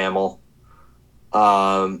Josh Duhamel.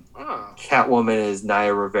 Catwoman is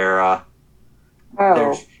Naya Rivera.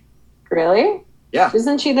 Oh, really? Yeah.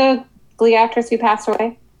 Isn't she the Glee actress who passed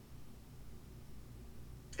away?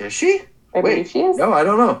 Is she? I believe she is. No, I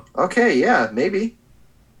don't know. Okay, yeah, maybe.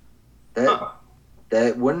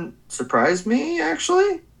 That wouldn't surprise me,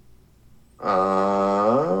 actually.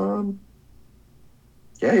 Yeah,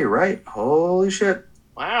 you're right. Holy shit.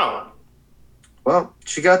 Wow. Well,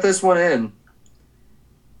 she got this one in.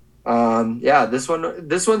 Yeah, this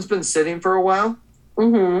one's been sitting for a while.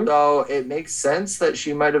 Mm-hmm. So it makes sense that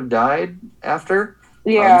she might have died after.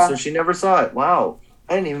 Yeah. So she never saw it. Wow.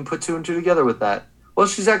 I didn't even put two and two together with that. Well,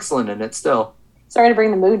 she's excellent in it still. Sorry to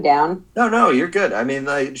bring the mood down. No, you're good. I mean,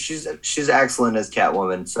 like, she's excellent as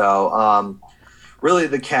Catwoman. So, really,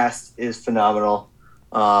 the cast is phenomenal.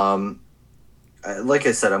 Like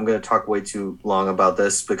I said, I'm going to talk way too long about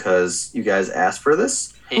this because you guys asked for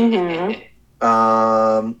this. Mm-hmm.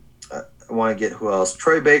 I want to get who else?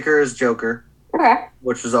 Troy Baker is Joker. Okay.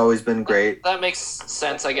 Which has always been great. That makes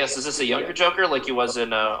sense, I guess. Is this a younger Joker like he was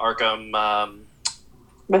in Arkham?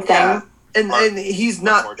 The thing. Yeah. And he's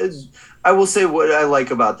not. I will say what I like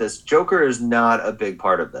about this. Joker is not a big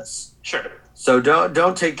part of this. Sure. So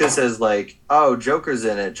don't take this as like, oh, Joker's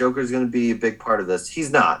in it. Joker's going to be a big part of this. He's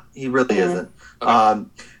not. He really isn't. Okay.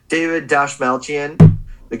 David Dastmalchian,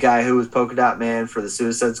 the guy who was Polka Dot Man for the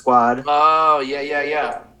Suicide Squad. Oh,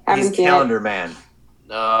 yeah. He's Calendar Man.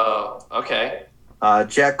 Oh, okay.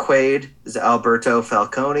 Jack Quaid is Alberto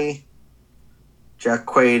Falcone. Jack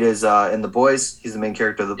Quaid is in The Boys. He's the main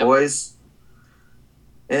character of The Boys.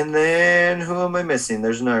 And then, who am I missing?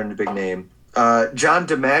 There's another big name. John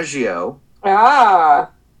DiMaggio. Ah.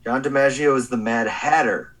 John DiMaggio is the Mad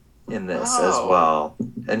Hatter in this as well.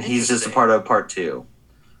 And he's just a part of part 2.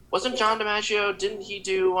 Wasn't John DiMaggio, didn't he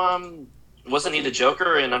do, wasn't he the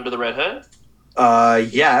Joker in Under the Red Hood?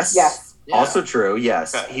 Yes. Yes. Yeah. Also true,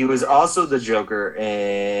 yes. Okay. He was also the Joker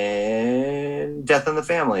in Death in the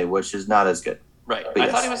Family, which is not as good. Right. I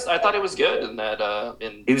thought he was good in that.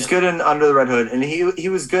 He was good in Under the Red Hood, and he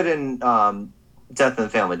was good in Death in the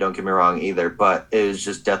Family. Don't get me wrong either, but it was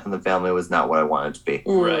just Death in the Family was not what I wanted it to be.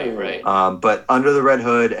 Right. But Under the Red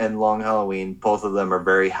Hood and Long Halloween, both of them are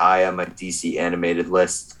very high on my DC animated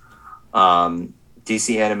list.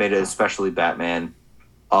 DC animated, especially Batman,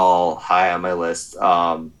 all high on my list.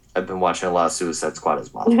 I've been watching a lot of Suicide Squad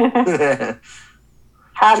as well.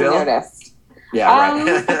 Haven't noticed. Yeah,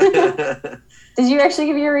 right. Did you actually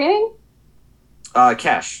give your rating?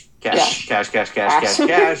 Cash. Just, Cash. just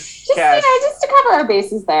to cover our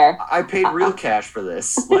bases there. I paid real cash for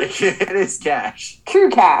this. Like, it is cash. True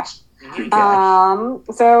cash.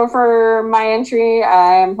 So for my entry,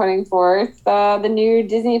 I'm putting forth the new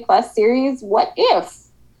Disney Plus series, What If?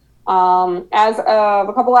 As of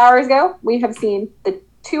a couple hours ago, we have seen the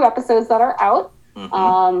 2 episodes that are out.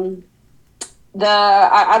 Mm-hmm.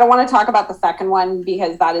 I don't want to talk about the second one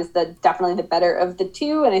because that is definitely the better of the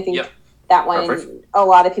 2, and I think that one a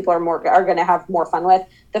lot of people are going to have more fun with.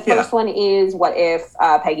 The first one is what if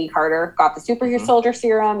Peggy Carter got the super soldier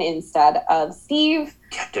serum instead of Steve.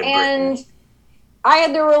 Captain and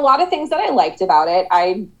Britain. There were a lot of things that I liked about it.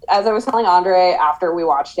 As I was telling Andre after we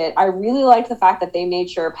watched it, I really liked the fact that they made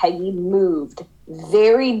sure Peggy moved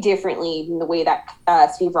very differently than the way that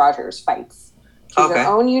Steve Rogers fights. She has her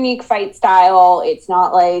own unique fight style. It's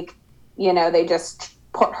not like, they just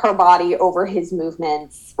put her body over his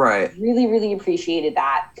movements. Right. Really, really appreciated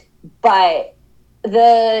that. But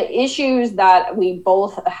the issues that we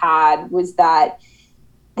both had was that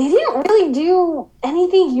they didn't really do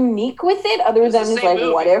anything unique with it other than it's like,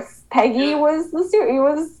 movie. What if Peggy was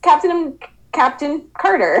Captain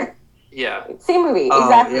Carter? Yeah. Same movie,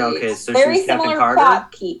 exactly. Yeah, okay. So very she was similar Captain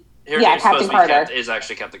plot. Carter? Captain Carter. Is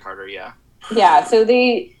actually Captain Carter, yeah. Yeah, so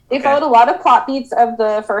they followed a lot of plot beats of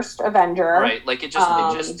the first Avenger. Right, like it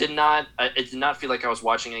just did not feel like I was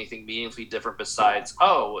watching anything meaningfully different besides,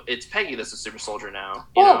 it's Peggy that's a super soldier now.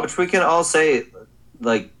 Which we can all say,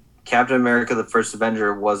 like, Captain America: The First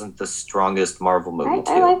Avenger wasn't the strongest Marvel movie.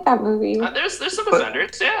 I like that movie. There's some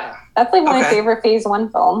Avengers, yeah. That's like my Okay. favorite Phase 1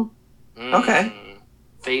 film. Okay.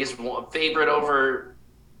 Phase 1 favorite over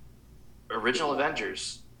original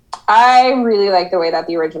Avengers. I really like the way that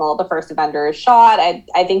the first Avenger is shot. I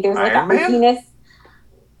think there's like Iron a Man? hookiness.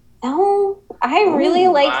 No, I really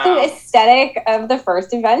like wow. the aesthetic of the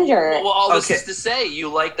first Avenger. Well, all this Okay. is to say, you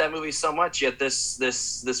like that movie so much, yet this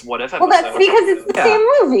what if episode. Well, that's because it's the Yeah. same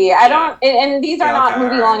movie. I don't, and these are Yeah, not okay,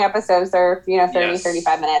 movie long episodes. They're 30, Yes.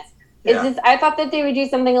 35 minutes. It's Yeah. just, I thought that they would do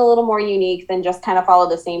something a little more unique than just kind of follow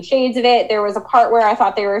the same shades of it. There was a part where I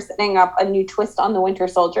thought they were setting up a new twist on the Winter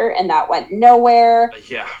Soldier, and that went nowhere.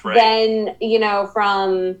 Yeah, right. Then,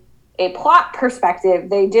 from a plot perspective,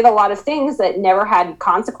 they did a lot of things that never had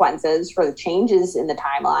consequences for the changes in the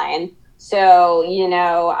timeline. So,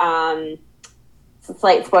 it's a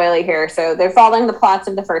slight spoiler here. So they're following the plots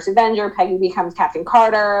of the first Avenger. Peggy becomes Captain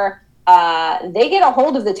Carter. They get a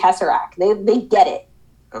hold of the Tesseract. They get it.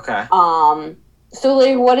 Okay. So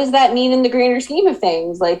like, what does that mean in the grander scheme of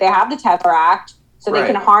things? Like, they have the Tesseract, so they Right.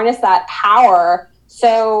 can harness that power.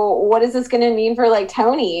 So what is this going to mean for like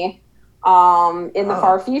Tony in the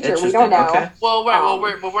far future? We don't Interesting. know. Okay. Well,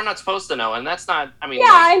 right. We're not supposed to know, and that's not. I mean, Yeah,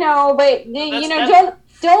 I know, but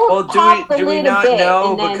don't Well, pop the do we lid not a bit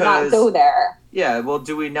know and then because- not go there. Yeah. Well,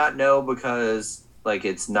 do we not know because like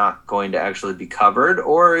it's not going to actually be covered,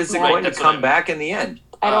 or is it Right, going to that's what I come mean. back in the end?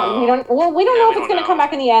 We don't Yeah, know if we it's don't going to know. come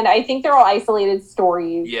back in the end. I think they're all isolated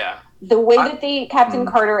stories. yeah. The way I- that the Captain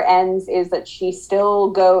Carter ends is that she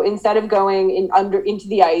still instead of going into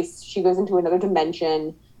the ice, she goes into another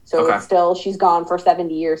dimension. So Okay. it's still, she's gone for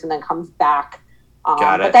 70 years and then comes back.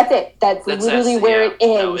 Got it. But that's it. That's literally where it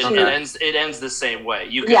ends. No, She- it ends the same way.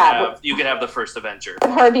 You could Yeah, have the first Avenger.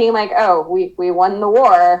 her being like, "Oh, we won the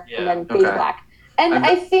war," Yeah. and then fade Okay. black. And I'm-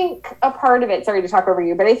 I think a part of it. Sorry to talk over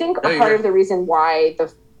you, but I think No, a you're part good. of the reason why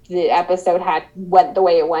the episode went the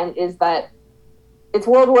way it went is that it's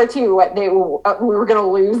World War II. We were going to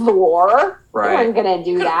lose the war. Right. We weren't going to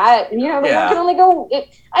do that. They Yeah. can only go.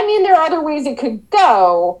 There are other ways it could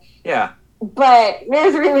go, Yeah. but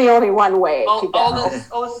there's really only one way it could go. All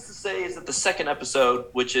this is to say is that the second episode,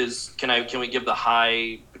 which is can we give the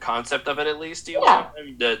concept of it at least? Do you Yeah. want? I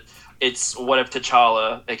mean, it's what if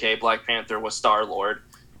T'Challa, aka Black Panther, was Star-Lord,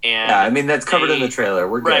 and Yeah. I mean, that's covered in the trailer.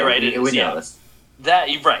 We're good. Right, We, it we is, know yeah. this. that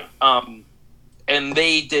you're right. And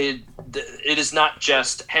they did. It is not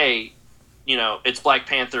just it's Black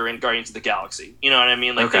Panther and Guardians of the Galaxy. You know what I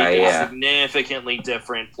mean? Like Okay, they did yeah. a significantly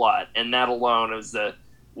different plot, and that alone is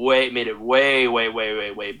made it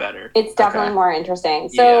way better. It's definitely Okay. more interesting.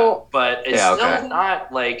 Yeah, So but it's Yeah, still okay.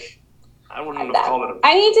 not like I wouldn't even call it.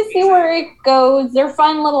 I need to see where it goes. They're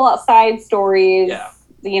fun little side stories. Yeah.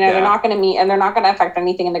 They're not going to meet, and they're not going to affect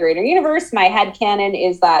anything in the greater universe. My headcanon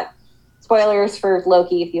is that, spoilers for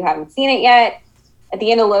Loki if you haven't seen it yet, at the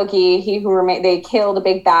end of Loki, they kill the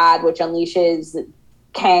big bad, which unleashes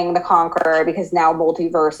Kang the Conqueror, because now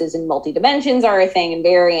multiverses and multi-dimensions are a thing and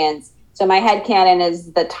variants. So my headcanon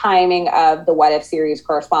is the timing of the What If series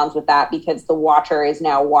corresponds with that, because the Watcher is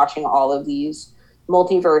now watching all of these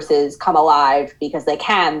multiverses come alive because they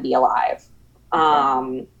can be alive.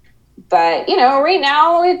 But right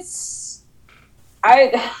now it's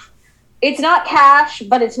not cash,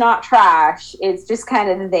 but it's not trash. It's just kind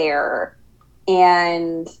of there,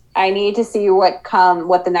 and I need to see what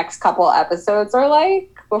the next couple episodes are like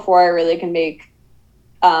before I really can make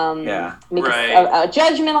Right. a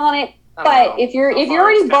judgment on it. I don't But know. if you're So far,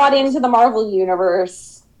 already it's bought kinda- into the Marvel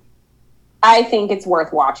universe, I think it's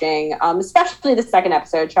worth watching. Especially the second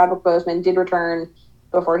episode. Chadwick Boseman did return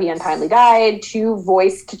before he untimely died to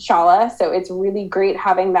voice T'Challa, so it's really great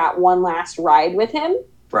having that one last ride with him.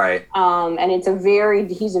 Right. And he's a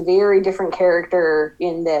very different character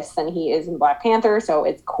in this than he is in Black Panther, so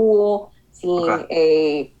it's cool seeing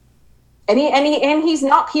and he's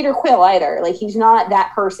not Peter Quill either. Like, he's not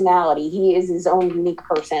that personality. He is his own unique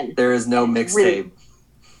person. There is no And mixtape. really-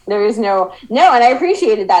 There is no, and I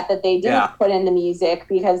appreciated that they didn't Yeah. put in the music,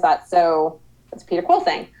 because that's a Peter Quill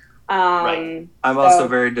thing. Right. I'm also So-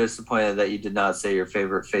 very disappointed that you did not say your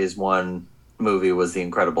favorite Phase 1 movie was The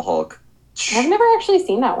Incredible Hulk. I've never actually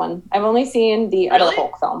seen that one. I've only seen the other Really?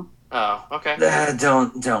 Hulk film. Oh, okay.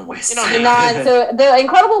 Don't waste You don't time. need Not, so the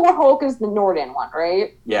Incredible Hulk is the Norden one,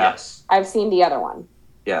 right? Yeah. Yes. I've seen the other one.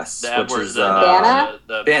 Yes. The Which Edward- is Bana? Bana,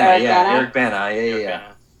 Eric yeah. Bana? Eric Bana. Yeah. Eric Yeah.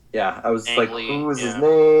 Bana. Yeah. I was Ang like, Lee, who was his yeah.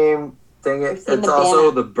 name? Dang I've it. seen It's the also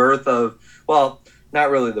Bana. the birth of, well, not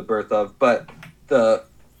really the birth of, but the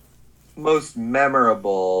most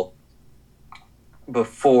memorable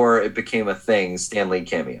before it became a thing Stan Lee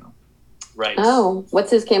cameo. Right. Oh,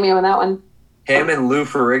 what's his cameo in that one? Him and Lou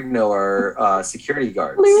Ferrigno are security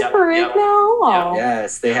guards. Lou Yep, Ferrigno? yep. Oh.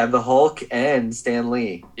 Yes, they have the Hulk and Stan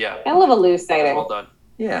Lee. Yeah. I love a Lou sighting. Well done.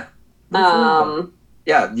 Yeah. Lou Ferrigno. Um,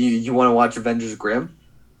 Yeah, you want to watch Avengers Grimm?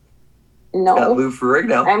 no. Got Lou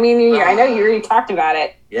Ferrigno. I mean, I know you already talked about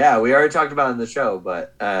it. Yeah, we already talked about it in the show,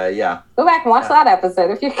 but yeah. Go back and watch that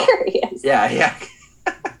episode if you're curious. Yeah.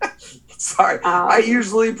 Sorry, I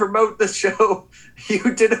usually promote the show.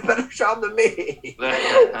 You did a better job than me.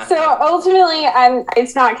 So ultimately,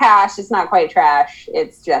 it's not cash. It's not quite trash.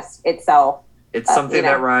 It's just itself. It's something you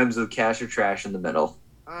know. that rhymes with cash or trash in the middle.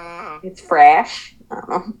 It's fresh. I don't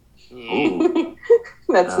know. Ooh.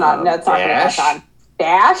 That's not gonna Dash? catch on.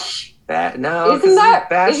 Dash? No, Isn't that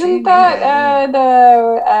I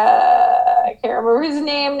can't remember his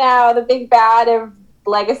name now, the big bad of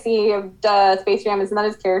Legacy of Space Jam, isn't that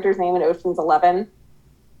his character's name in Ocean's 11?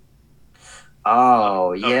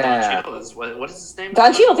 Oh, yeah. Don Cheadle what is his name?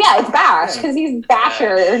 Don Cheadle, yeah, it's Bash, because he's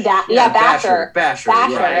Basher. Basher. Basher.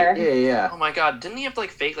 Yeah. Oh my god, didn't he have to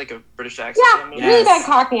fake a British accent? Yeah, really bad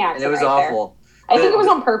Cockney accent. And it was right awful. There. I think it was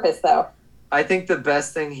on purpose, though. I think the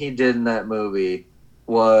best thing he did in that movie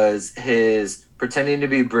was his pretending to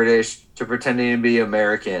be British to pretending to be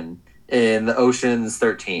American in the Ocean's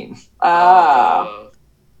 13. I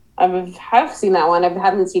have seen that one. I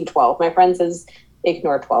haven't seen 12. My friend says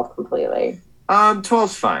ignore 12 completely.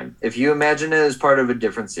 12's fine. If you imagine it as part of a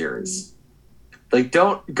different series. Like,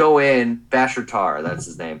 don't go in, Basher Tar, that's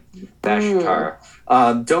his name. Basher Tar.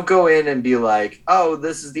 Don't go in and be like, oh,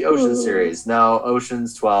 this is the Ocean series. No,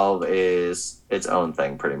 Ocean's 12 is its own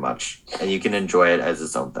thing, pretty much. And you can enjoy it as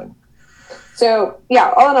its own thing. So,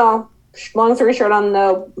 yeah, all in all, long story short on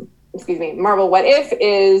the, Marvel What If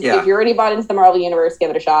is, if you're already bought into the Marvel Universe, give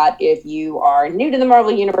it a shot. If you are new to the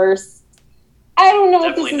Marvel Universe, I don't know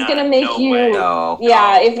Definitely if this is not. going to make No you... way. No.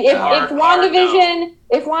 Yeah, if WandaVision...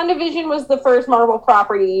 If WandaVision was the first Marvel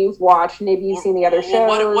property you've watched, maybe you've seen the other shows.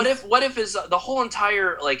 What if is the whole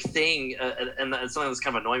entire thing, and something that's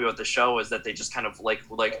kind of annoying about the show is that they just kind of like,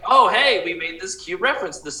 oh hey, we made this cute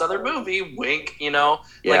reference to this other movie, wink, you know?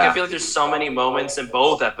 Yeah. I feel like there's so many moments in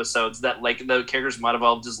both episodes that the characters might have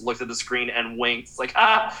all just looked at the screen and winked. It's like,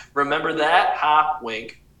 remember that?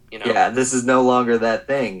 Wink. You know? Yeah, this is no longer that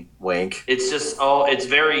thing, wink. It's just it's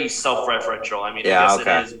very self-referential. I mean, I guess it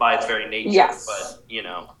is by its very nature. Yes. But you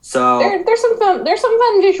know, so there's some fun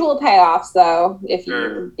visual payoffs though if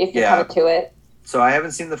you come to it. So I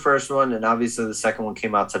haven't seen the first one, and obviously the second one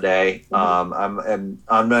came out today. I'm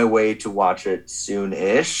on my way to watch it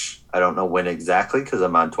soon-ish. I don't know when exactly because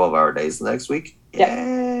I'm on 12-hour days next week.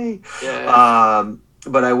 Yay! Yeah.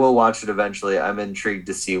 But I will watch it eventually. I'm intrigued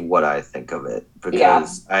to see what I think of it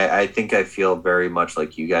because I think I feel very much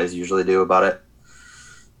like you guys usually do about it.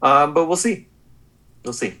 But we'll see.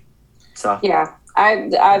 We'll see. So yeah,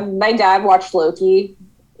 my dad watched Loki.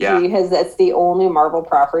 Yeah, that's the only Marvel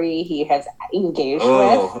property he has engaged with.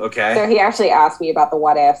 Oh, okay. So he actually asked me about the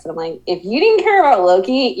what ifs, and I'm like, if you didn't care about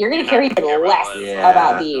Loki, you're going to care even less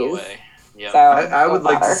about these. Yeah. So I would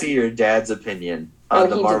like to see your dad's opinion on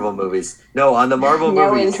the Marvel movies. No, on the Marvel movies.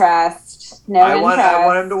 No interest. I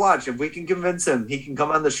want him to watch. If we can convince him, he can come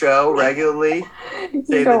on the show regularly.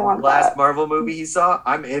 Say the last Marvel movie he saw.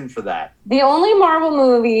 I'm in for that. The only Marvel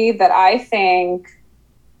movie that I think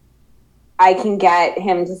I can get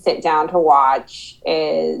him to sit down to watch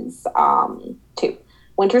is two: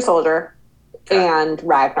 Winter Soldier and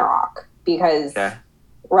Ragnarok, because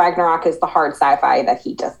Ragnarok is the hard sci-fi that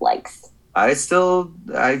he just likes. I still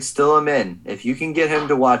am in. If you can get him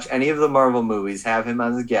to watch any of the Marvel movies, have him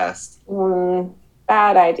as a guest.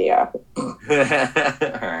 Bad idea. All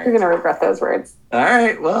right. You're gonna regret those words. All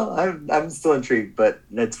right. Well, I'm still intrigued, but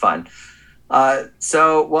it's fine.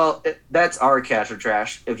 That's our cash or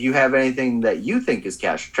trash. If you have anything that you think is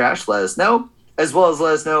cash or trash, let us know. As well as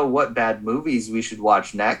let us know what bad movies we should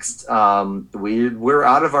watch next. We're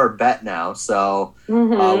out of our bet now, so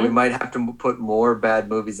we might have to put more bad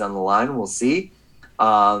movies on the line. We'll see.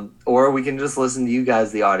 Or we can just listen to you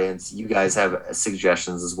guys, the audience. You guys have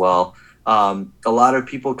suggestions as well. A lot of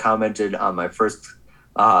people commented on my first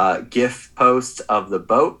GIF post of the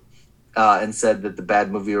boat and said that the bad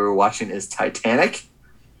movie we were watching is Titanic.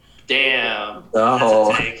 Damn.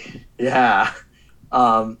 Oh, that's a take. Yeah.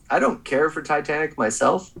 I don't care for Titanic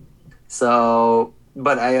myself,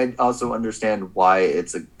 but I also understand why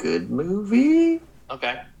it's a good movie.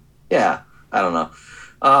 Okay. Yeah, I don't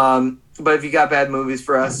know. But if you got bad movies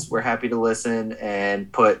for us, we're happy to listen and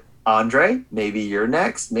put Andre. Maybe you're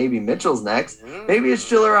next. Maybe Mitchell's next. Maybe it's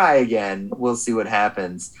Jill or I again. We'll see what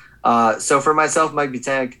happens. So for myself, Mike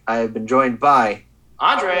Butanek, I have been joined by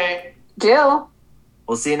Andre, Jill,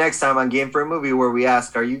 We'll see you next time on Game for a Movie, where we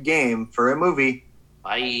ask, are you game for a movie?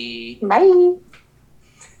 Bye. Bye.